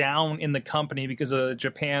shamed down in the company because of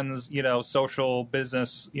Japan's, social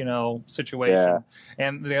business, situation. Yeah.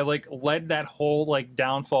 And they led that whole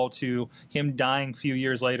downfall to him dying a few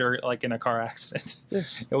years later, in a car accident.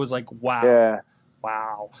 Yes. It was like, wow. Yeah.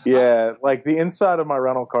 Wow. Yeah, like the inside of my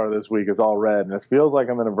rental car this week is all red, and it feels like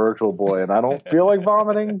I'm in a Virtual Boy, and I don't feel like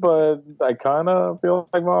vomiting, but I kind of feel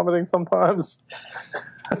like vomiting sometimes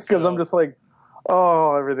because I'm just like,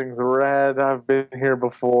 oh, everything's red. I've been here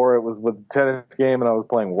before. It was with the tennis game, and I was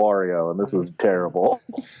playing Wario, and this is terrible.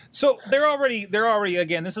 So they're already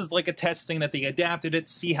again. This is like a testing that they adapted it,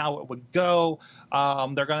 see how it would go.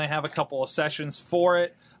 They're going to have a couple of sessions for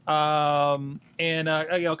it. And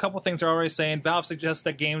a couple of things they're already saying. Valve suggests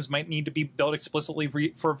that games might need to be built explicitly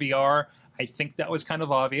for VR. I think that was kind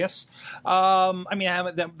of obvious. I mean,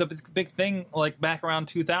 the big thing back around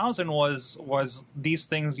 2000 was these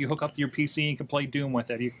things you hook up to your PC and you can play Doom with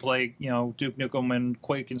it. You can play Duke Nukem and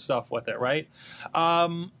Quake and stuff with it, right?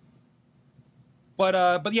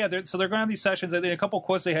 But yeah, so they're going to have these sessions. A couple of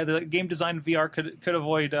quotes they had. The game design in VR could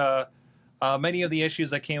avoid many of the issues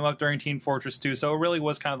that came up during Team Fortress 2, so it really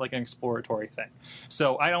was kind of like an exploratory thing.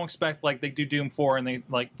 So I don't expect they do Doom 4 and they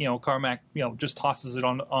Carmack just tosses it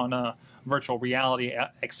on virtual reality,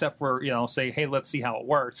 except for say, hey, let's see how it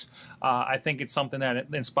works. I think it's something that it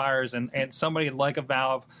inspires, and somebody like a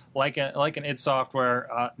Valve, like an id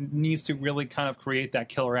Software, needs to really kind of create that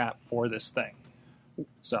killer app for this thing.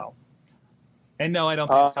 So, and no, I don't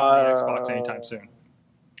think it's coming to Xbox anytime soon.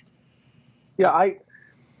 Yeah,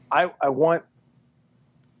 I want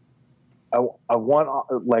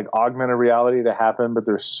augmented reality to happen, but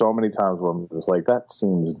there's so many times where I'm just like, that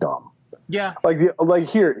seems dumb. Yeah. Here's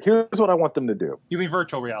what I want them to do. You mean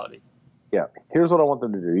virtual reality? Yeah. Here's what I want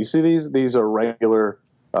them to do. You see these are regular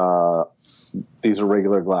glasses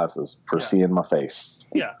for seeing my face.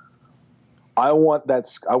 Yeah. I want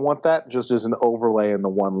that just as an overlay in the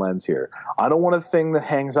one lens here. I don't want a thing that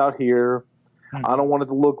hangs out here. Mm-hmm. I don't want it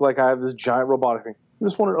to look like I have this giant robotic thing. I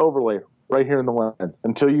just want an overlay right here in the lens.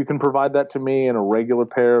 Until you can provide that to me in a regular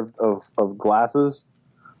pair of glasses,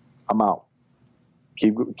 I'm out.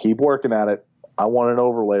 Keep working at it. I want an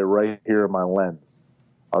overlay right here in my lens.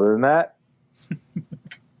 Other than that,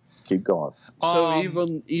 keep going. So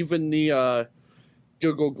even the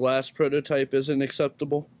Google Glass prototype isn't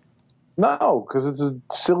acceptable? No, because it's a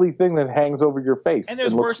silly thing that hangs over your face. And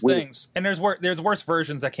there's worse things. And there's worse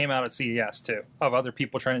versions that came out at CES, too, of other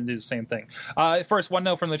people trying to do the same thing. First, one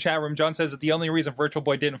note from the chat room. John says that the only reason Virtual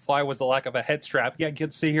Boy didn't fly was the lack of a head strap. Yeah, you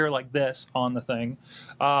could see here like this on the thing.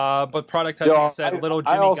 But product testing said little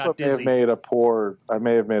Jimmy got dizzy. I may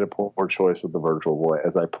have made a poor choice with the Virtual Boy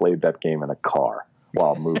as I played that game in a car.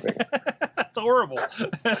 while moving. That's horrible.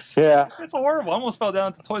 That's horrible. I almost fell down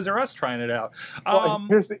at the Toys R Us trying it out.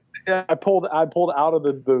 I pulled out of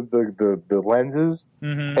the lenses,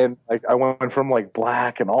 and I went from like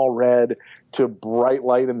black and all red to bright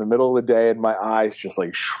light in the middle of the day, and my eyes just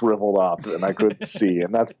like shriveled up, and I couldn't see,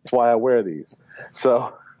 and that's why I wear these.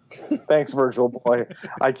 So, thanks, Virtual Boy.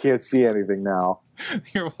 I can't see anything now.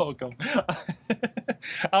 You're welcome.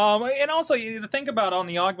 And also, you think about on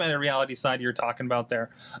the augmented reality side you're talking about there.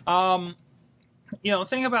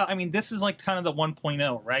 Think about, this is like kind of the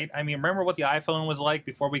 1.0, right? Remember what the iPhone was like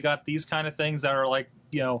before we got these kind of things that are like,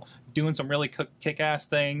 doing some really kick-ass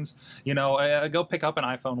things. Go pick up an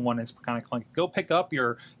iPhone 1. It's kind of clunky. Go pick up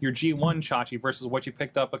your G1 Chachi versus what you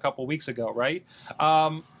picked up a couple weeks ago, right?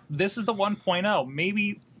 This is the 1.0.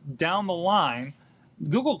 Maybe down the line,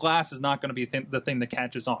 Google Glass is not going to be the thing that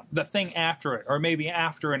catches on. The thing after it, or maybe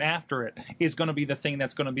after it, is going to be the thing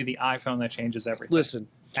that's going to be the iPhone that changes everything. Listen,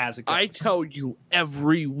 as it goes. I tell you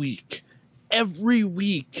every week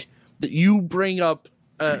that you bring up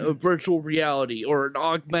a virtual reality or an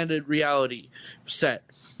augmented reality set,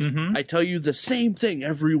 I tell you the same thing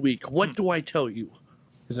every week. What do I tell you?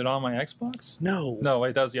 Is it on my Xbox? No. No,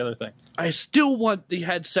 wait, that was the other thing. I still want the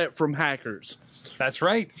headset from Hackers. That's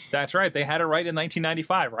right. They had it right in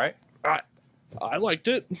 1995, right? I liked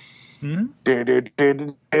it. It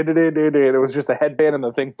was just a headband and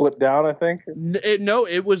the thing flipped down, I think. No,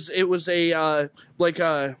 it was a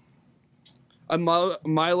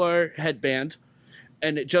Mylar headband,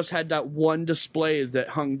 and it just had that one display that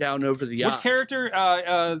hung down over the eye. Which character?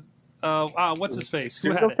 What's his face?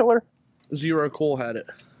 Who had Serial Killer? Zero Cole had it.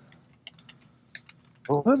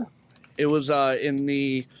 Was it? It was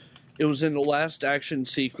in the last action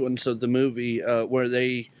sequence of the movie where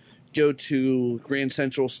they go to Grand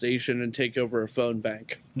Central Station and take over a phone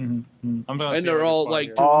bank. And they're all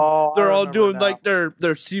like doing like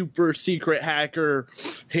their super secret hacker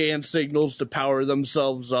hand signals to power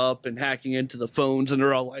themselves up and hacking into the phones, and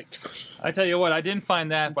they're all like, I tell you what, I didn't find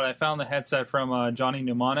that, but I found the headset from Johnny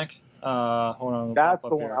Mnemonic. Hold on. That's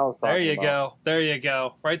the one I was talking about. There you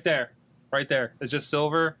go. Right there. It's just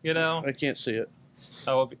silver, I can't see it.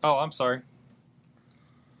 Oh, I'm sorry.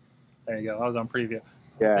 There you go. I was on preview.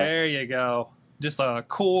 Yeah. There you go. Just a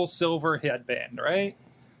cool silver headband, right?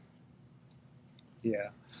 Yeah.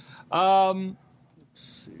 Let's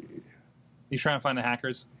see. You trying to find the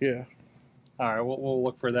hackers? Yeah. All right, we'll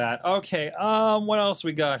look for that. Okay. What else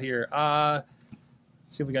we got here?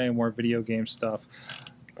 See if we got any more video game stuff.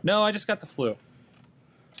 No, I just got the flu.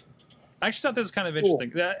 I actually thought this was kind of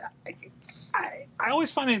interesting. Cool. I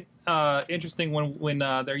always find it interesting when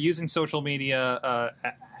they're using social media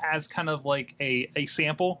as kind of like a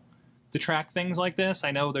sample to track things like this.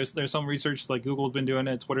 I know there's some research, like Google's been doing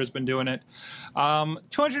it, Twitter's been doing it.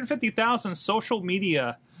 250,000 social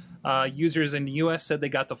media users in the U.S. said they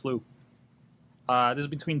got the flu. This is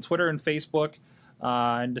between Twitter and Facebook,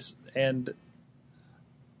 and this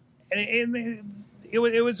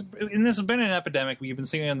has been an epidemic. We've been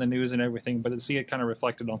seeing it in the news and everything, but to see it kind of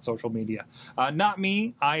reflected on social media. Not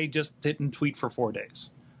me. I just didn't tweet for 4 days.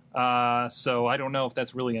 So I don't know if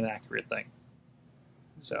that's really an accurate thing.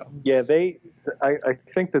 So yeah, I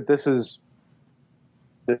think that this is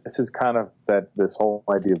kind of this whole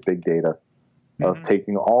idea of big data, of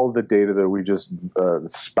taking all of the data that we just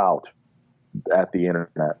spout at the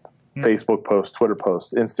internet, Facebook posts, Twitter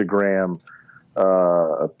posts, Instagram,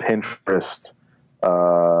 Pinterest,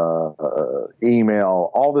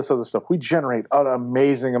 email, all this other stuff. We generate an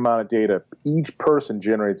amazing amount of data. Each person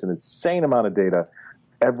generates an insane amount of data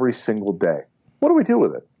every single day. What do we do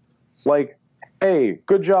with it? Like, hey,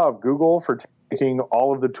 good job, Google, for taking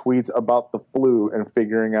all of the tweets about the flu and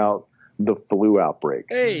figuring out the flu outbreak.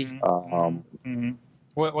 Hey.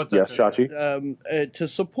 What's yes, Chachi? To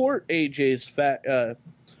support AJ's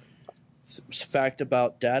fact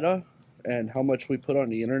about data and how much we put on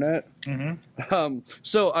the internet.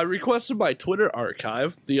 So I requested my Twitter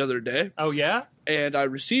archive the other day. Oh, yeah? And I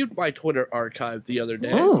received my Twitter archive the other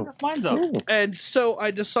day. Mine's up. And so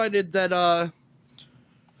I decided that I'm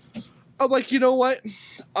like, you know what?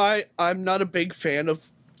 I'm not a big fan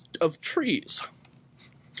of trees.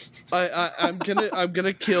 I'm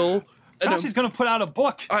gonna kill. Chachi's gonna put out a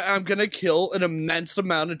book. I'm gonna kill an immense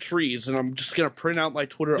amount of trees, and I'm just gonna print out my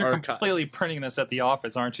Twitter You're archive. You're completely printing this at the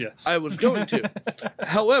office, aren't you? I was going to.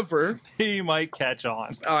 However, he might catch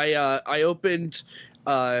on. I opened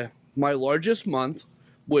my largest month,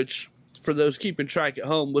 which for those keeping track at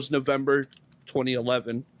home was November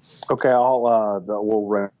 2011. Okay, we'll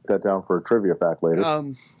write that down for a trivia fact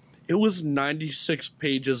later. It was 96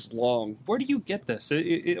 pages long. Where do you get this?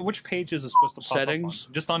 Which page is it supposed to pop Settings. up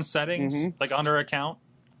on? Just on settings, Mhm. like under account.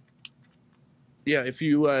 Yeah, if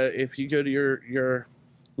you go to your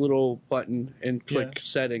little button and click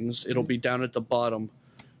settings, it'll be down at the bottom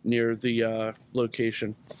near the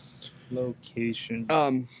location. Location.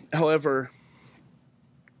 However,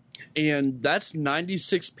 and that's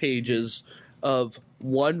 96 pages of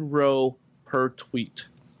one row per tweet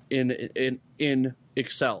in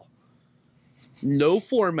Excel. No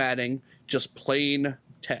formatting, just plain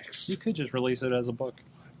text. You could just release it as a book.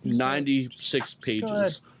 96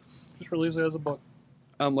 pages. Just release it as a book.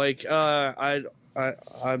 I'm like, I'm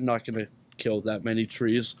not gonna kill that many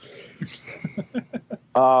trees.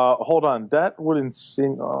 Hold on, that wouldn't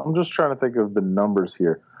seem. I'm just trying to think of the numbers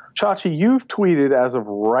here. Chachi, you've tweeted as of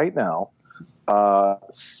right now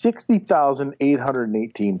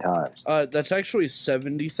 60,818 times. That's actually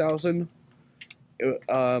 70,000.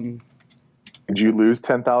 Did you lose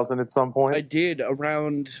 10,000 at some point? I did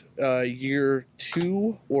around year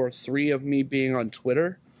 2 or 3 of me being on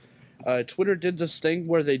Twitter. Twitter did this thing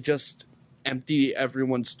where they just empty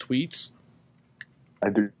everyone's tweets, I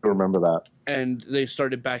do remember that. and they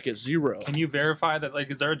started back at 0. Can you verify that? Like,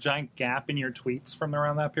 is there a giant gap in your tweets from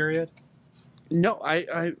around that period? No,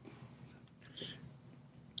 I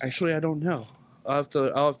actually I don't know. I'll have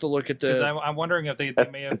to look at Because the. I'm wondering if they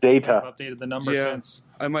may have data. updated the number Yeah. since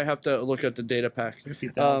I might have to look at the data pack.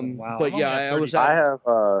 60,000. Wow. But I'm only yeah, at I was 30. at- I have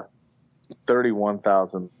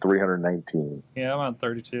 31,319. Yeah, I'm on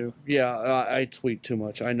 32. Yeah, I tweet too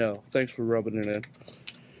much. I know. Thanks for rubbing it in.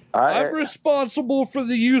 I, I'm responsible for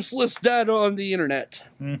the useless data on the internet.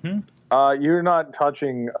 Mm-hmm. you're not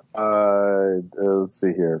touching. Let's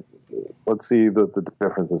see here. Let's see the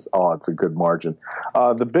differences. Oh, it's a good margin.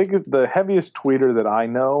 The heaviest tweeter that I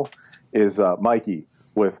know is Mikey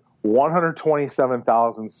with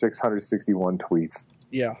 127,661 tweets.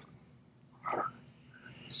 Yeah.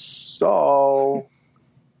 So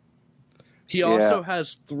He also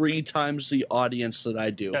has 3 times the audience that I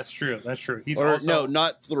do. That's true. That's true. He's Or also no,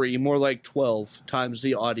 not 3, more like 12 times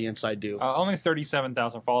the audience I do. only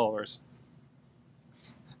 37,000 followers.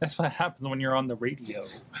 That's what happens when you're on the radio.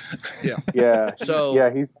 yeah, So-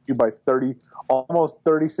 he's you by almost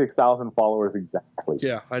 36,000 followers exactly.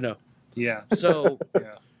 Yeah, I know. Yeah. So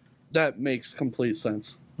Yeah. that makes complete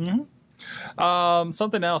sense.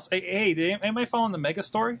 Something else. Hey, did anybody follow the Mega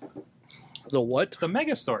Story? The what? The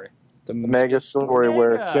Mega Story. The Mega story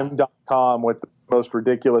where Mega. Kim.com with the most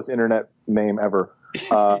ridiculous internet name ever.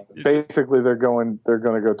 Basically, they're going to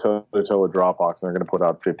go toe to toe with Dropbox and they're going to put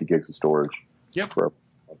out 50 gigs of storage. Yep. For,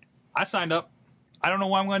 I signed up. I don't know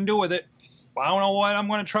what I'm going to do with it. I don't know what I'm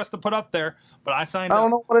going to trust to put up there, but I signed I up.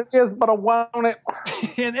 don't know what it is, but I want it.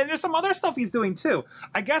 and there's some other stuff he's doing too.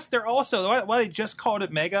 I guess they're also why they just called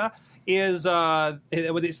it Mega is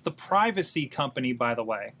it's the privacy company, by the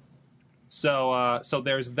way. So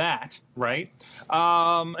there's that, right?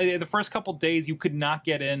 The first couple days you could not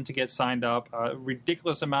get in to get signed up.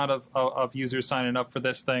 Ridiculous amount of users signing up for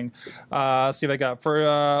this thing. Let's see what I got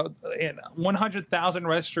for 100,000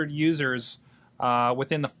 registered users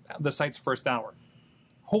within the site's first hour.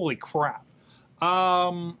 Holy crap!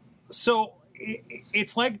 So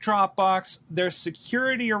it's like Dropbox. There's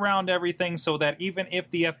security around everything so that even if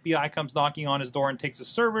the FBI comes knocking on his door and takes his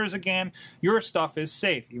servers again, your stuff is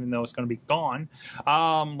safe, even though it's going to be gone.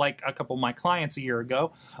 Like a couple of my clients a year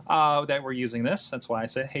ago that were using this. That's why I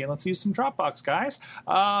said, hey, let's use some Dropbox, guys.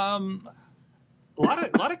 A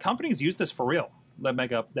lot of companies use this for real, that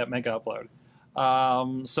mega upload.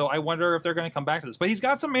 So I wonder if they're going to come back to this. But he's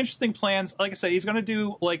got some interesting plans. Like I said, he's going to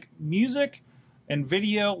do like music and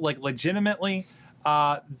video, like legitimately.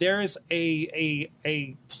 There's a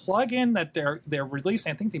plugin that they're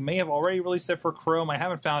releasing. I think they may have already released it for Chrome. I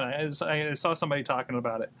haven't found it. I saw somebody talking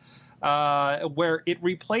about it, where it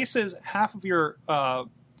replaces half of your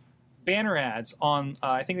banner ads on.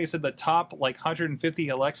 I think they said the top like 150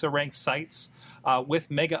 Alexa ranked sites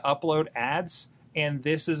with Mega Upload ads. And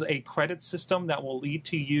this is a credit system that will lead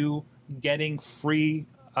to you getting free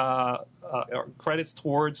credits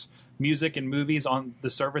towards music and movies on the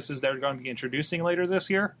services they're going to be introducing later this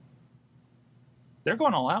year. They're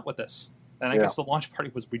going all out with this. And I guess the launch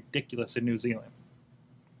party was ridiculous in New Zealand.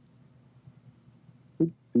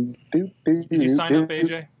 Did you sign up,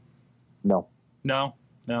 AJ? No. No.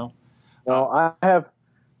 No, I have.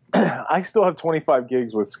 I still have 25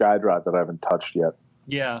 gigs with SkyDrive that I haven't touched yet.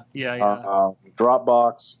 Yeah.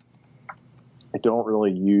 Dropbox, I don't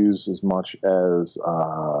really use as much as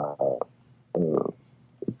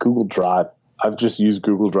Google Drive. I've just used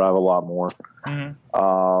Google Drive a lot more.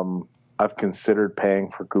 Mm-hmm. I've considered paying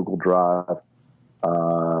for Google Drive.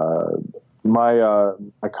 My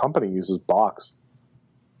company uses Box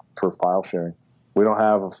for file sharing. We don't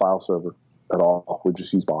have a file server at all. We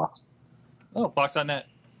just use Box. Oh, Box.net.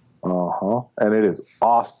 And it is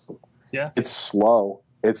awesome. Yeah. It's slow.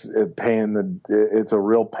 It's a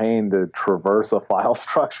real pain to traverse a file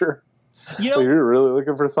structure. You know, if you're really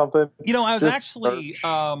looking for something. I was actually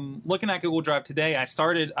looking at Google Drive today. I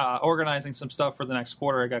started organizing some stuff for the next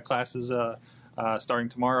quarter. I got classes starting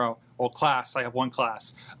tomorrow. Well, I have one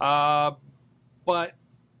class. But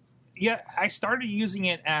yeah, I started using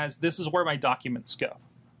it as this is where my documents go.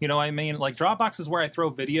 You know what I mean? Like Dropbox is where I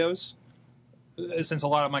throw videos. Since a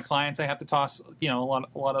lot of my clients I have to toss, a lot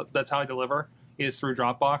of that's how I deliver is through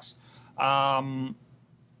Dropbox.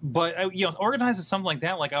 But organizing something like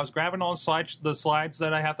that, like I was grabbing all the slides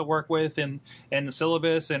that I have to work with, and the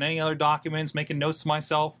syllabus and any other documents, making notes to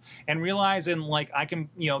myself, and realizing like I can,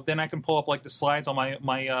 then I can pull up like the slides on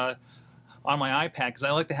my on my iPad, because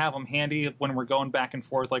I like to have them handy when we're going back and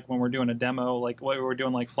forth, like when we're doing a demo, like what we're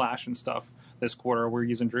doing like Flash and stuff this quarter. We're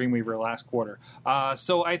using Dreamweaver last quarter.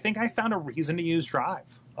 So I think I found a reason to use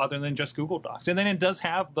Drive other than just Google Docs. And then it does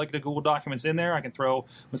have like the Google documents in there. I can throw,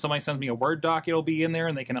 when somebody sends me a Word doc, it'll be in there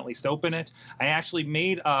and they can at least open it. I actually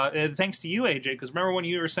made, thanks to you, AJ, because remember when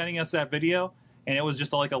you were sending us that video and it was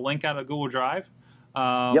just like a link out of Google Drive?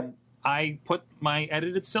 Yep. I put my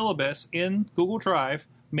edited syllabus in Google Drive,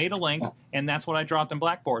 made a link, and that's what I dropped in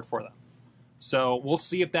Blackboard for them. So we'll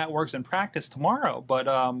see if that works in practice tomorrow. But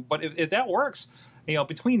if that works,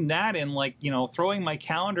 between that and like throwing my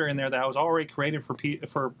calendar in there that I was already created for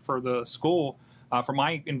the school, for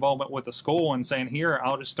my involvement with the school, and saying here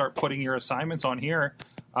I'll just start putting your assignments on here.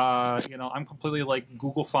 I'm completely like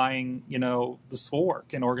Googlefying the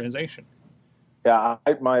schoolwork and organization. Yeah,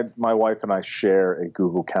 my wife and I share a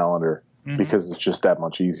Google Calendar because it's just that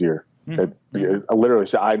much easier. Literally,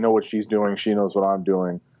 I know what she's doing. She knows what I'm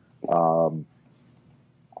doing.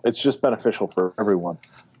 It's just beneficial for everyone.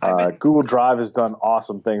 Google Drive has done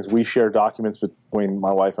awesome things. We share documents between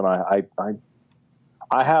my wife and I.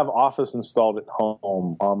 I have Office installed at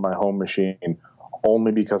home on my home machine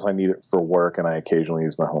only because I need it for work, and I occasionally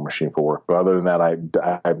use my home machine for work. But other than that, I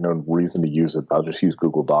have no reason to use it. I'll just use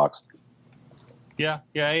Google Docs. Yeah.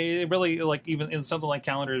 It really, like, even in something like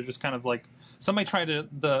Calendar, is just kind of like somebody tried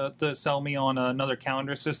to sell me on another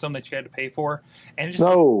calendar system that you had to pay for, and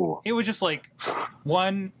it was just like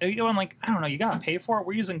I'm like, I don't know, you gotta pay for it.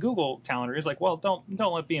 We're using Google Calendar. He's like, well, don't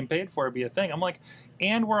let being paid for it be a thing. I'm like,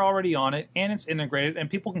 and we're already on it, and it's integrated,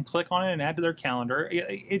 and people can click on it and add to their calendar.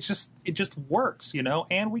 It just works,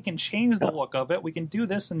 and we can change the look of it. We can do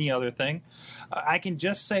this and the other thing. I can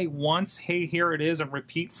just say once, hey, here it is, and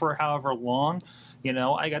repeat for however long.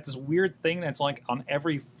 I got this weird thing that's like on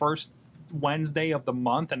every first Wednesday of the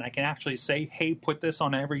month, and I can actually say, hey, put this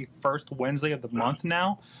on every first Wednesday of the month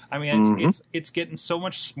now. I mean, it's getting so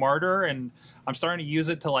much smarter, and I'm starting to use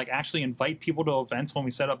it to like actually invite people to events when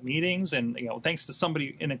we set up meetings. And thanks to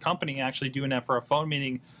somebody in a company actually doing that for a phone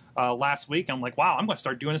meeting last week, I'm like, wow, I'm going to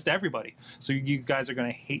start doing this to everybody. So you guys are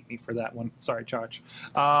going to hate me for that one. Sorry, Charge.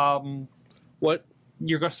 What?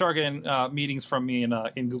 You're going to start getting meetings from me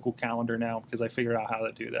in Google Calendar now, because I figured out how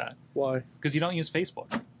to do that. Why? Because you don't use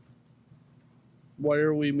Facebook. Why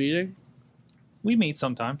are we meeting? We meet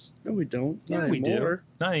sometimes. No, we don't. Yeah, we do.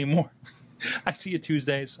 Not anymore. I see you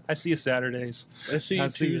Tuesdays. I see you Saturdays. I see you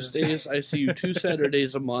Tuesdays. I see you 2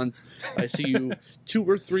 Saturdays a month. I see you 2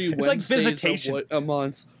 or 3 Wednesdays like visitation. a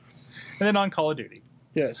month. And then on Call of Duty.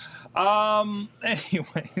 Yes.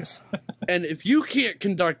 Anyways. And if you can't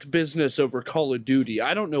conduct business over Call of Duty,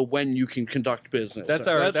 I don't know when you can conduct business. That's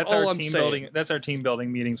our team building. That's our team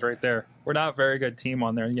building meetings right there. We're not a very good team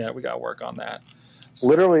on there yet. We got to work on that. So,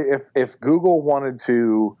 literally, if Google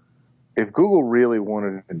really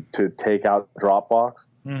wanted to take out Dropbox,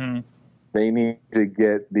 they need to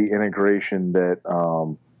get the integration that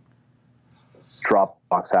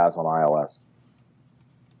Dropbox has on iOS.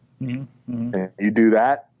 And you do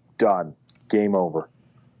that, done, game over.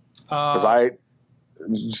 Because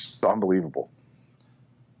it's unbelievable.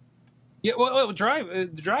 Yeah, well, Drive.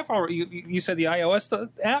 You said the iOS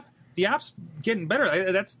app. The app's getting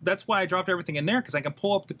better. That's why I dropped everything in there, because I can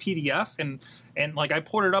pull up the PDF and like I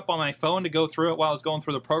pulled it up on my phone to go through it while I was going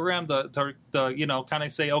through the program to kind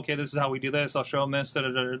of say, okay, this is how we do this. I'll show them this,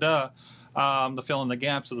 to fill in the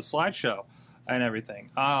gaps of the slideshow and everything.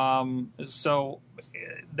 So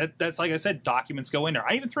that's like I said, documents go in there.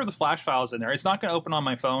 I even threw the Flash files in there. It's not going to open on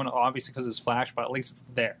my phone, obviously, because it's Flash, but at least it's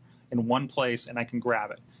there in one place and I can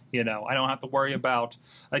grab it. I don't have to worry about,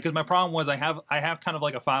 because my problem was I have kind of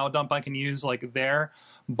like a file dump I can use like there,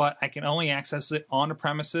 but I can only access it on the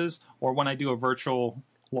premises or when I do a virtual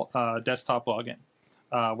desktop login.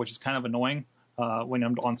 which is kind of annoying when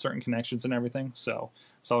I'm on certain connections and everything. So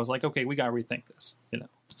I was like, okay, we got to rethink this, you know.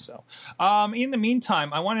 So in the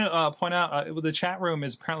meantime, I want to point out the chat room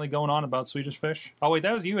is apparently going on about Swedish Fish. Oh, wait,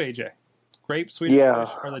 that was you, AJ. Grape, Swedish Fish,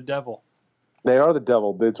 or the devil? They are the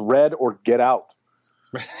devil. It's red or get out.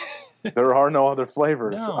 There are no other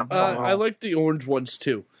flavors. No. I like the orange ones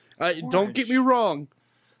too. Don't get me wrong.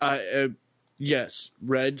 Yes,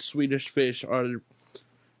 red Swedish Fish are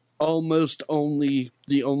almost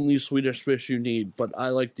the only Swedish Fish you need, but I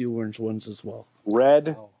like the orange ones as well.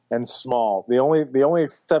 Red and small. The only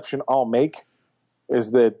exception I'll make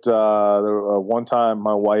is that one time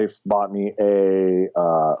my wife bought me that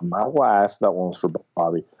one was for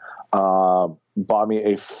Bobby, bought me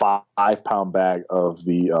a 5-pound bag of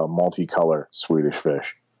the multicolor Swedish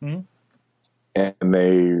Fish. Mm-hmm. And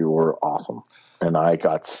they were awesome. And I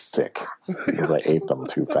got sick because I ate them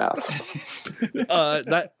too fast.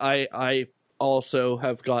 That I also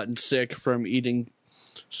have gotten sick from eating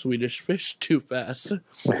Swedish Fish too fast.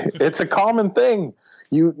 It's a common thing.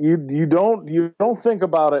 You don't think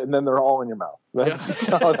about it, and then they're all in your mouth. That's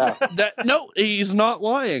how that. No, he's not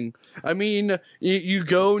lying. I mean, you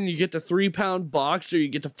go and you get the 3-pound box or you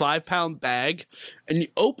get the 5-pound bag, and you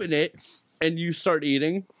open it and you start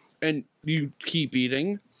eating, and you keep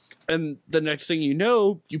eating, and the next thing you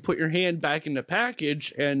know, you put your hand back in the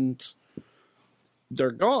package and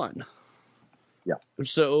they're gone. Yeah.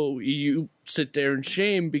 So you sit there in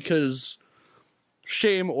shame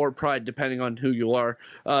or pride, depending on who you are,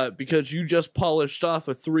 because you just polished off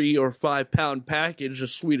a 3 or 5 pound package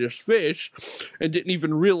of Swedish Fish and didn't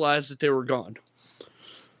even realize that they were gone.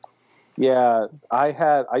 Yeah,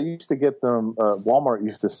 I used to get them. Walmart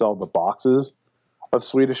used to sell the boxes of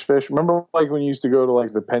Swedish Fish. Remember, like when you used to go to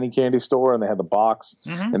like the penny candy store and they had the box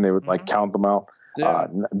and they would like count them out. Yeah.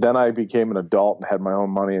 Then I became an adult and had my own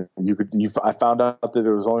money, and I found out that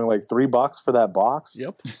it was only like $3 for that box.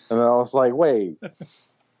 Yep. And then I was like, wait,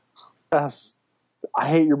 I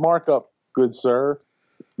hate your markup, good sir.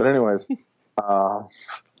 But anyways,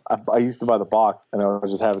 I used to buy the box, and I would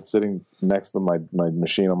just have it sitting next to my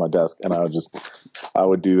machine on my desk, and I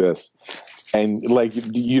would do this, and like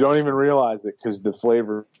you don't even realize it because the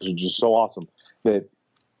flavors are just so awesome that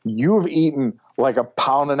you've eaten like 1.5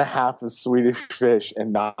 pounds of Swedish Fish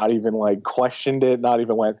and not even like questioned it, not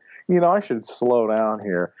even went, I should slow down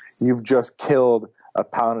here. You've just killed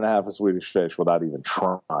 1.5 pounds of Swedish Fish without even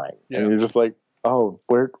trying. Yeah. And you're just like, oh,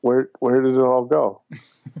 where did it all go?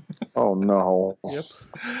 Oh no. Yep.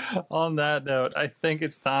 On that note, I think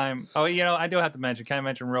it's time. Oh, I do have to mention. Can I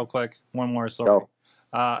mention real quick one more story?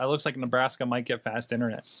 No. It looks like Nebraska might get fast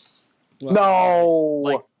internet. Well,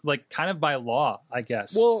 No, like kind of by law, I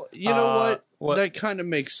guess. Well, you know what? That kind of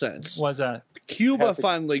makes sense. Was that Cuba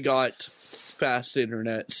finally got fast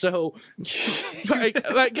internet, so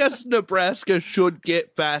I guess Nebraska should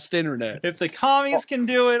get fast internet. If the commies can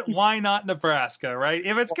do it, why not Nebraska, right?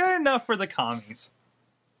 If it's good enough for the commies.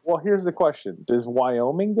 Well, here's the question. Does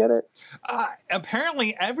Wyoming get it?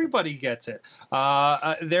 Apparently, everybody gets it.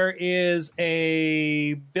 There is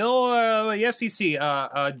a bill, the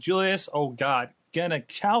FCC, Julius,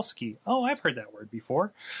 Genachowski. Oh, I've heard that word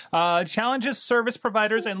before. Challenges service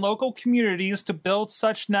providers and local communities to build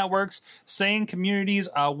such networks, saying communities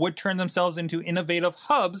would turn themselves into innovative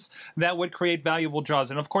hubs that would create valuable jobs.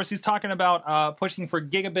 And of course, he's talking about pushing for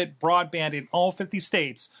gigabit broadband in all 50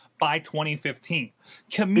 states by 2015.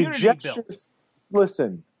 Community built.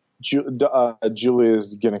 Listen,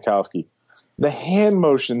 Julius Genachowski, the hand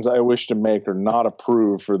motions I wish to make are not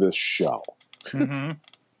approved for this show. Mm-hmm.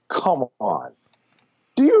 Come on.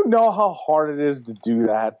 Do you know how hard it is to do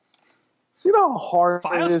that? You know how hard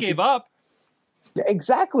Fios gave up. Yeah,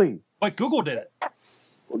 exactly. But Google did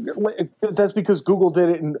it. That's because Google did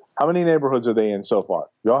it. And how many neighborhoods are they in so far?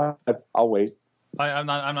 Go ahead. I'll wait. I'm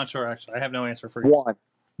not sure, actually. I have no answer for you.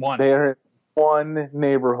 One. They're in one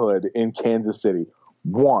neighborhood in Kansas City.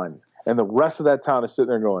 One. And the rest of that town is sitting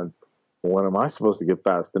there going, when am I supposed to get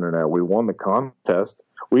fast internet? We won the contest.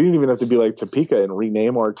 We didn't even have to be like Topeka and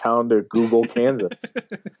rename our town to Google, Kansas.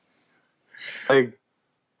 Like,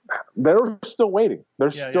 they're still waiting. They're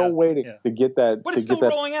still waiting to get that. But it's still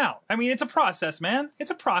rolling out. I mean, it's a process, man. It's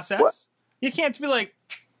a process. What? You can't be like,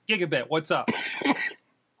 gigabit, what's up?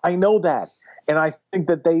 I know that. And I think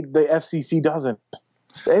that the FCC doesn't.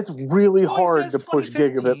 It's really hard to push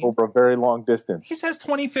gigabit over a very long distance. He says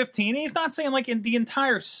 2015. He's not saying like in the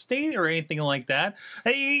entire state or anything like that.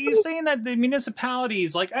 He's saying that the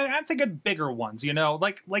municipalities, like I think of bigger ones,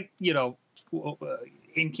 like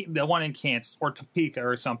the one in Kansas or Topeka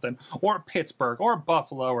or something, or Pittsburgh or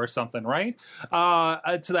Buffalo or something, right?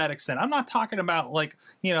 To that extent, I'm not talking about like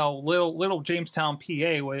little Jamestown,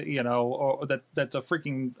 PA, or that's a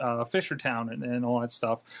freaking Fishertown and all that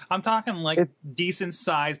stuff. I'm talking like decent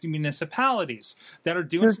sized municipalities that are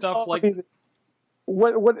doing stuff like.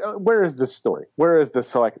 Where is this story? Where is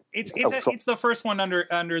this? It's the first one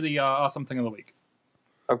under the awesome thing of the week.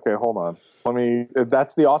 Okay, hold on.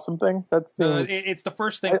 That's the awesome thing. It's the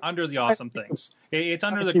first thing under the awesome things. It's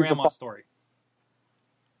under the grandma story.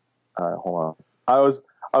 All right, hold on.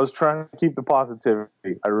 I was trying to keep the positivity.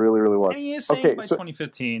 I really was. And he is saying by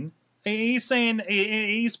 2015. He's saying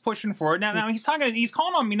he's pushing for it. Now he's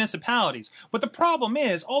calling on municipalities. But the problem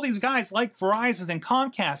is all these guys like Verizon and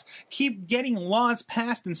Comcast keep getting laws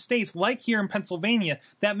passed in states like here in Pennsylvania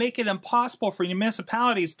that make it impossible for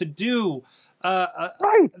municipalities to do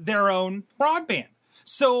their own broadband.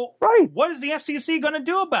 So what is the FCC going to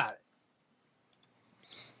do about it?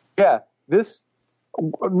 Yeah, this...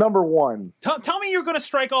 Number one. Tell me you're going to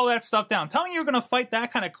strike all that stuff down. Tell me you're going to fight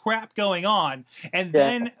that kind of crap going on, and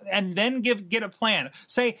then get a plan.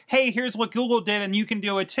 Say, hey, here's what Google did, and you can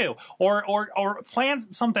do it too, or plan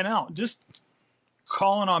something out. Just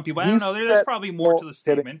calling on people. I don't know. There's probably more to the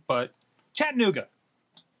statement, but Chattanooga.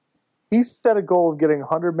 He set a goal of getting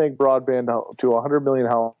 100 meg broadband to 100 million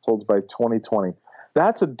households by 2020.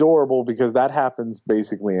 That's adorable because that happens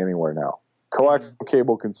basically anywhere now. Coaxial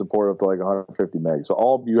cable can support up to like 150 megs. So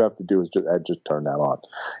all you have to do is just turn that on.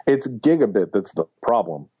 It's gigabit that's the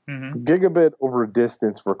problem. Mm-hmm. Gigabit over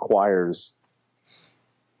distance requires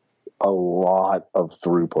a lot of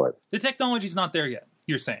throughput. The technology's not there yet,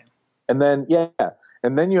 you're saying. And then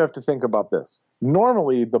you have to think about this.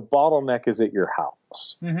 Normally, the bottleneck is at your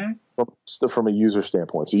house from a user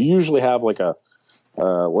standpoint. So you usually have like a,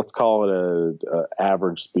 let's call it a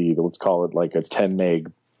average speed. Let's call it like a 10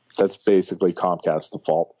 meg. That's basically Comcast's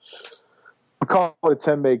default. We call it a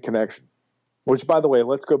 10 meg connection, which, by the way,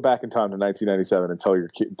 let's go back in time to 1997 and tell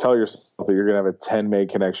yourself that you're going to have a 10 meg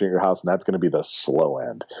connection at your house, and that's going to be the slow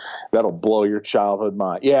end. That'll blow your childhood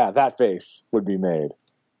mind. Yeah, that face would be made.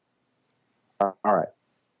 All right.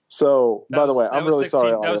 So, by the way, I'm really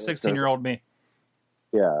sorry. That was 16-year-old me.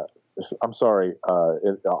 Yeah. I'm sorry,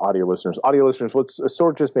 audio listeners. Audio listeners,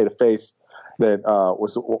 Sorg just made a face that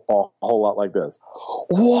was a whole lot like this.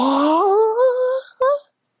 What?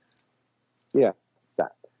 Yeah,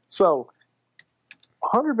 that. So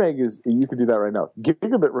 100 meg you can do that right now.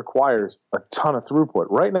 Gigabit requires a ton of throughput.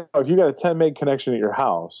 Right now, if you got a 10 meg connection at your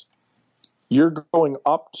house, you're going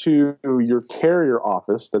up to your carrier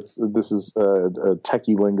office. This is a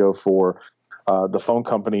techie lingo for the phone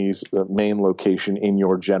company's main location in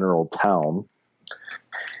your general town.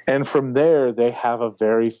 And from there, they have a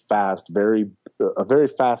very fast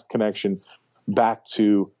connection back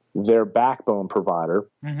to their backbone provider,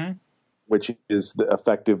 which is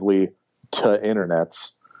effectively to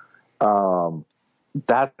internets.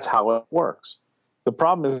 That's how it works. The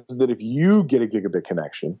problem is that if you get a gigabit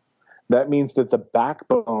connection, that means that the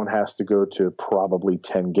backbone has to go to probably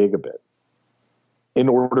 10 gigabit in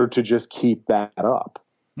order to just keep that up.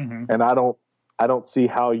 And I don't see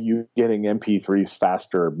how you getting MP3s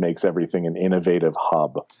faster makes everything an innovative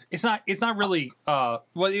hub. It's not really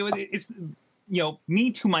it's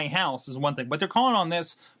me to my house is one thing, but they're calling on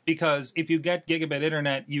this because if you get gigabit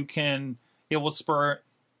internet, it will spur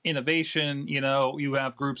innovation. You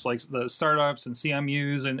have groups like the startups and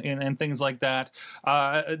CMUs and things like that.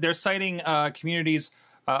 They're citing communities.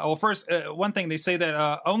 Well, first, one thing, they say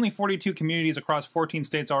that only 42 communities across 14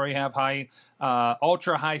 states already have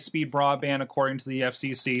ultra high speed broadband, according to the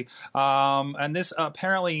FCC. And this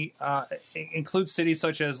apparently includes cities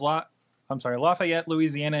such as Lafayette,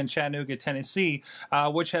 Louisiana, and Chattanooga, Tennessee,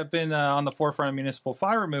 which have been on the forefront of municipal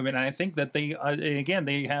fiber movement. And I think that they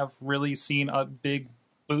have really seen a big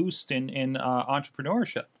boost in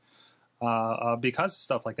entrepreneurship because of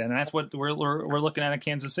stuff like that. And that's what we're looking at in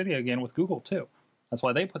Kansas City again with Google too. That's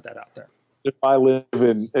why they put that out there. If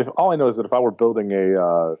all I know is that if I were building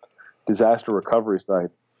a disaster recovery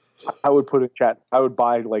site, I would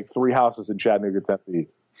buy like 3 houses in Chattanooga, Tennessee,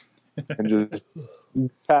 and just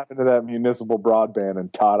tap into that municipal broadband,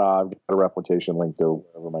 and ta-da, I've got a replication link to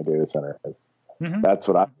wherever my data center is. That's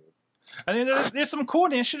what I do. I mean, there's some cool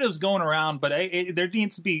initiatives going around, but there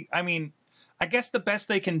needs to be. I mean, I guess the best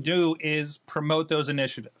they can do is promote those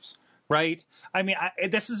initiatives. Right? I mean,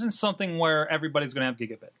 this isn't something where everybody's going to have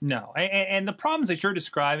gigabit. No. And the problems that you're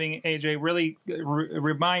describing, AJ, really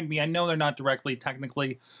remind me, I know they're not directly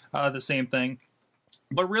technically the same thing,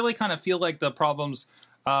 but really kind of feel like the problems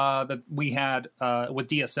that we had with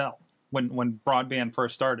DSL. when broadband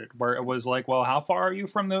first started, where it was like, well, how far are you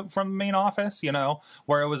from the main office?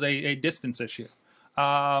 Where it was a distance issue.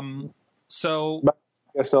 So But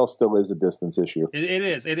DSL still is a distance issue.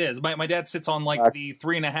 it is. My dad sits on like the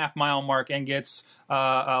 3.5 mile mark and gets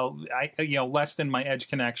less than my edge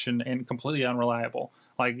connection and completely unreliable.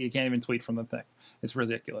 Like you can't even tweet from the thing. It's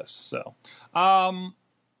ridiculous. So,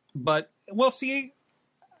 but we'll see.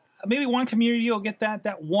 Maybe one community will get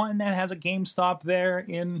that one that has a GameStop there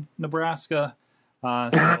in Nebraska.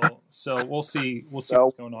 So we'll see. We'll see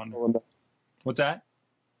what's going on. What's that?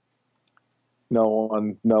 No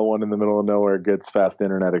one in the middle of nowhere gets fast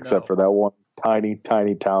internet except for that one tiny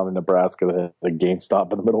town in Nebraska that has a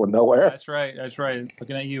GameStop in the middle of nowhere. That's right.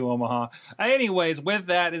 Looking at you, Omaha. Anyways, with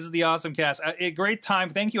that, this is the Awesome Cast. A great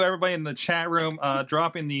time. Thank you, everybody in the chat room,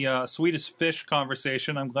 dropping the Swedish fish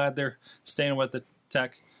conversation. I'm glad they're staying with the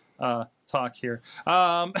tech talk here.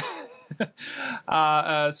 So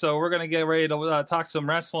we're gonna get ready to talk some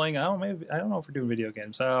wrestling. I don't know if we're doing video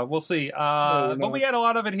games. We'll see. But we had a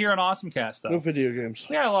lot of it here in Awesome Cast, though. No video games.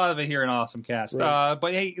 We had a lot of it here in Awesome Cast. Right.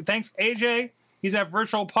 But hey, thanks, AJ. He's at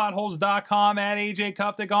virtualpotholes.com at AJ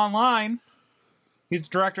Kuptik online. He's the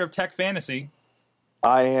director of Tech Fantasy.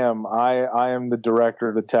 I am. I am the director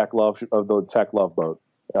of the Tech Love Boat.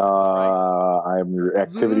 Right. I am your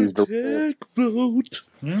activities The Tech Boat.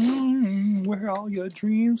 Where all your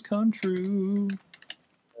dreams come true.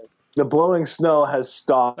 The blowing snow has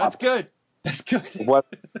stopped. That's good. What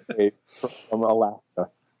from Alaska?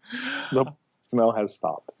 The snow has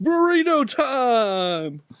stopped. Burrito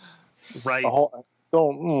time. Right.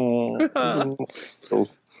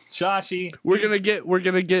 Shashi. We're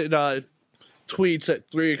gonna get tweets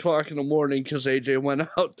at 3:00 in the morning because AJ went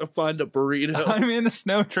out to find a burrito. I'm in a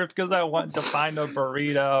snow trip because I want to find a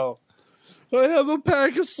burrito. I have a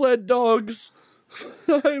pack of sled dogs.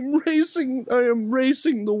 I am racing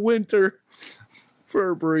the winter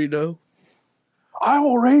for a burrito. I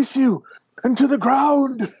will race you into the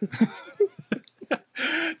ground.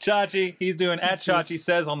 Chachi, he's doing at Chachi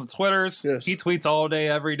Says on the Twitters. Yes. He tweets all day,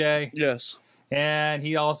 every day. Yes. And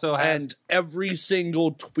he also has... And every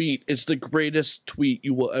single tweet is the greatest tweet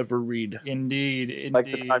you will ever read. Indeed. Like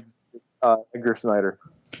the time Edgar Snyder.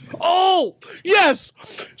 Oh, yes!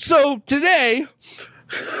 So today...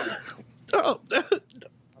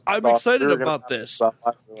 I'm excited about this.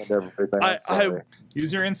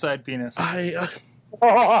 Use your inside penis. Wrong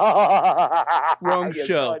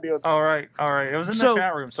show. All right. It was in the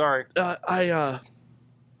chat room. Sorry.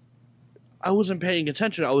 I wasn't paying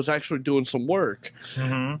attention. I was actually doing some work,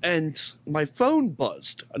 and my phone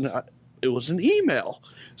buzzed, and it was an email.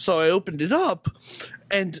 So I opened it up,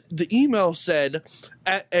 and the email said,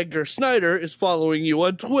 "At Edgar Snyder is following you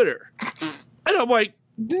on Twitter," and I'm like,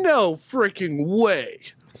 "No freaking way!"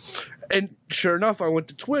 And sure enough, I went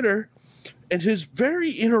to Twitter, and his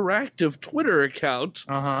very interactive Twitter account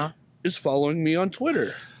is following me on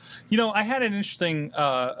Twitter. You know, I had an interesting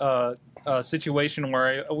situation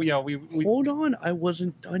where we Hold on, I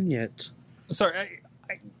wasn't done yet. Sorry,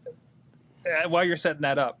 while you're setting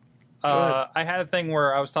that up, I had a thing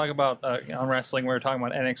where I was talking about on wrestling. We were talking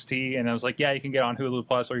about NXT, and I was like, "Yeah, you can get on Hulu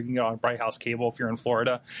Plus, or you can get on Bright House Cable if you're in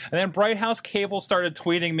Florida." And then Bright House Cable started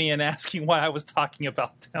tweeting me and asking why I was talking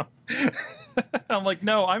about them. I'm like,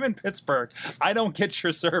 "No, I'm in Pittsburgh. I don't get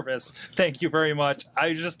your service. Thank you very much.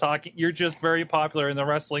 I just talking. You're just very popular in the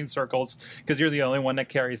wrestling circles because you're the only one that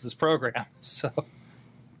carries this program." So,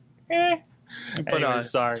 Anyways,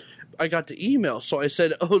 sorry. I got the email, so I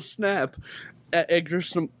said, "Oh snap! Edgar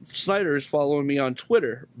Snyder is following me on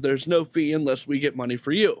Twitter. There's no fee unless we get money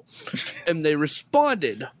for you." And they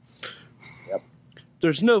responded, "Yep.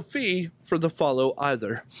 There's no fee for the follow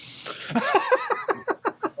either."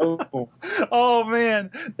 Oh man,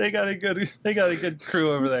 they got a good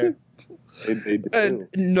crew over there. And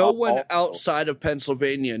no one outside of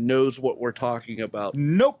Pennsylvania knows what we're talking about.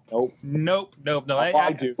 Nope. I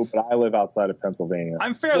do, but I live outside of Pennsylvania.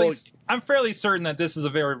 I'm fairly certain that this is a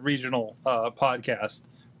very regional podcast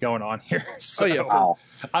going on here. So wow.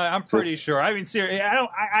 I'm pretty sure. I mean, seriously,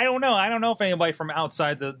 I don't know. I don't know if anybody from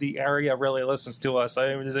outside the area really listens to us.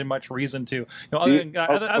 I mean, there's much reason to.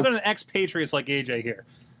 Other than expatriates like AJ here.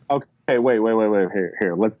 Okay, wait.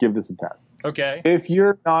 Here, let's give this a test. Okay. If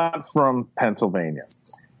you're not from Pennsylvania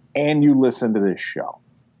and you listen to this show,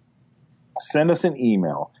 send us an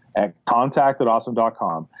email at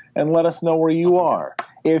contact@awesome.com and let us know where you are.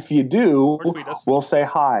 If you do, we'll say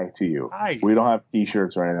hi to you. Hi. We don't have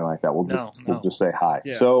T-shirts or anything like that. We'll just say hi.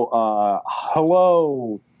 Yeah. So,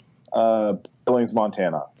 hello, Billings,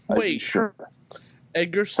 Montana. Wait, sure.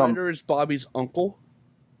 Edgar Snyder is Bobby's uncle?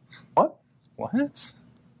 What?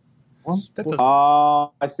 That doesn't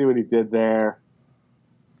Oh, I see what he did there.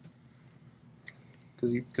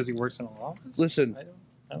 because he works in an office. Listen. I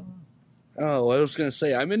don't know. Oh, I was going to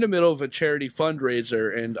say, I'm in the middle of a charity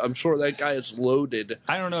fundraiser, and I'm sure that guy is loaded.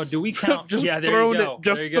 I don't know. Do we count? Just yeah, there throwing you go. it-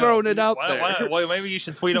 just There you go. throwing it out there. Well, maybe you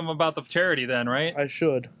should tweet him about the charity then, right? I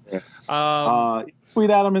should. Tweet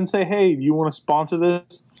at him and say, "Hey, do you want to sponsor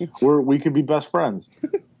this? We could be best friends."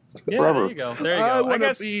 Yeah, forever. there you go. There you go. I I want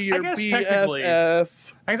guess, to be your I guess technically,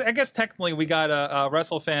 BFF. I guess technically, we got a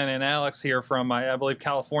WrestleFan and Alex here from I believe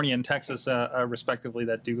California and Texas, respectively,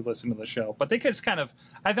 that do listen to the show. But they just kind of,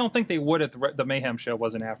 I don't think they would if the Mayhem show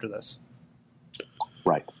wasn't after this.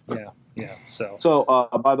 Right. Yeah. So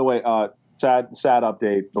by the way, sad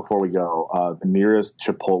update before we go. The nearest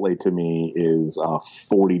Chipotle to me is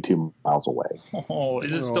 42 miles away. oh,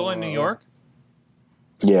 is it still in New York?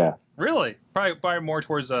 Yeah. Really? Probably more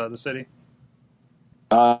towards the city.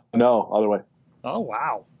 No, other way. Oh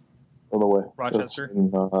wow, Other way. Rochester?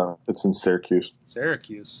 It's in Syracuse.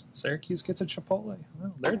 Syracuse gets a Chipotle.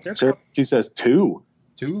 Oh, they're Syracuse says 2.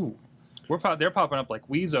 two. They're popping up like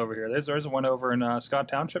weeds over here. There's one over in Scott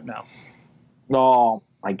Township now. Oh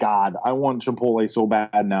my God, I want Chipotle so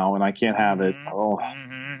bad now, and I can't have it. Oh.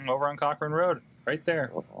 Mm-hmm. Over on Cochrane Road, right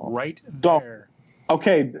there, right Don't. there.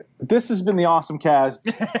 Okay, this has been the Awesome Cast.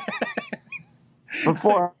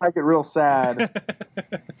 Before I get real sad,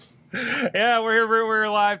 Yeah, we're here. We're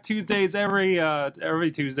live Tuesdays every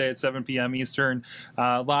Tuesday at 7 p.m. Eastern.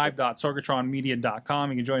 Live.sorgatronmedia.com.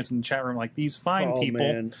 You can join us in the chat room like these fine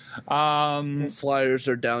people. Man. Flyers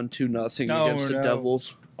are down 2-0 against the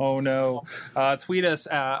Devils. Oh no! Tweet us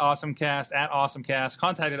at @awesomecast.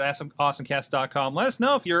 Contact at awesomecast.com. Let us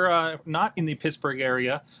know if you're not in the Pittsburgh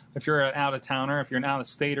area, if you're an out of towner, if you're an out of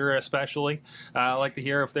stater, especially. I'd like to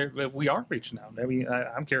hear if we are reaching out. I mean,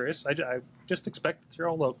 I'm curious. I just expect that you're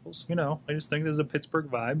all locals. I just think there's a Pittsburgh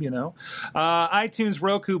vibe. iTunes,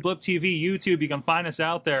 Roku, Blip TV, YouTube. You can find us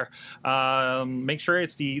out there. Make sure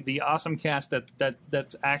it's the Awesome Cast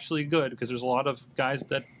that's actually good, because there's a lot of guys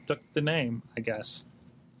that took the name, I guess.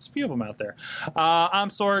 There's a few of them out there. I'm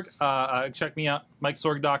Sorg. Check me out,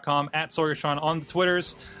 MikeSorg.com, at Sorgatron on the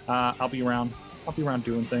Twitters. I'll be around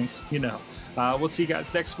doing things. We'll see you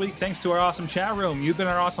guys next week. Thanks to our awesome chat room. You've been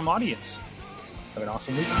our awesome audience. Have an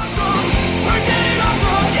awesome week. We're getting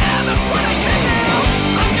awesome, yeah, that's what I said now.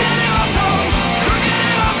 I'm getting awesome, you're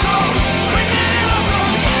getting awesome. We're getting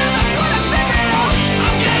awesome, yeah, that's what I said now.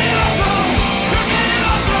 I'm getting awesome, you're getting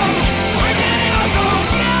awesome. We're getting awesome,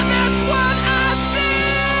 yeah, that's what I said.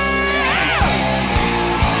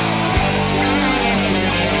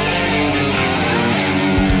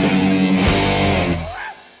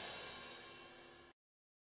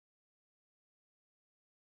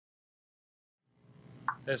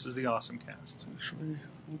 This is the Awesome Cast.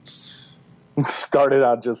 started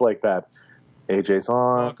out just like that. AJ's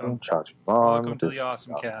on, Welcome. Chachi's on. Welcome to this the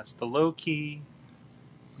Awesome stuff. Cast, the low-key,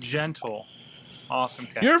 gentle, Awesome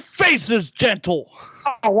Cast. Your face is gentle.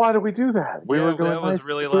 Oh, why did we do that? We were going that was nice.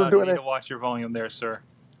 really We were loud. You doing need it. to watch your volume there, sir.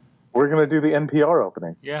 We're going to do the NPR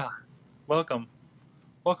opening. Yeah. Welcome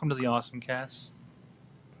to the Awesome Cast.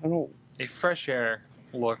 I don't A fresh air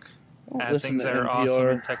look at listen things to that are NPR. awesome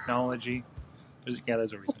in technology. There's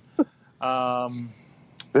a reason.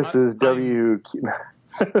 This is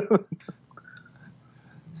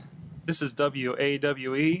This is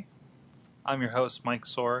WAWE. I'm your host, Mike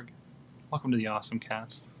Sorg. Welcome to the Awesome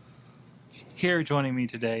Cast. Here joining me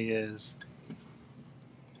today is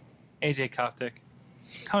AJ Koptic,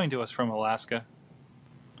 coming to us from Alaska.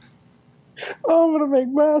 Oh, I'm going to make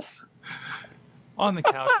mess. On the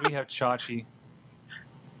couch, we have Chachi,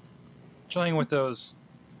 chilling with those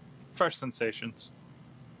fresh sensations.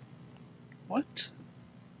 What?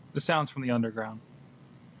 The sounds from the underground.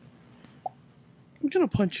 I'm gonna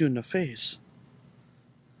punch you in the face.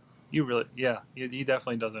 You really, yeah, he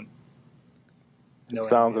definitely doesn't know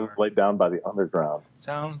Sounds NPR. laid down by the underground.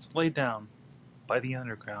 Sounds laid down by the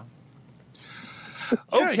underground. Yeah,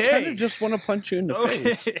 I Okay. kind of just want to punch you in the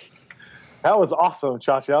face. Okay. That was awesome,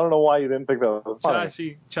 Chachi. I don't know why you didn't think that was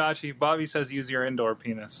funny. Chachi, Bobby says use your indoor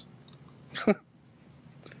penis.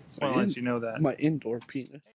 Just want to let you know that. My indoor penis.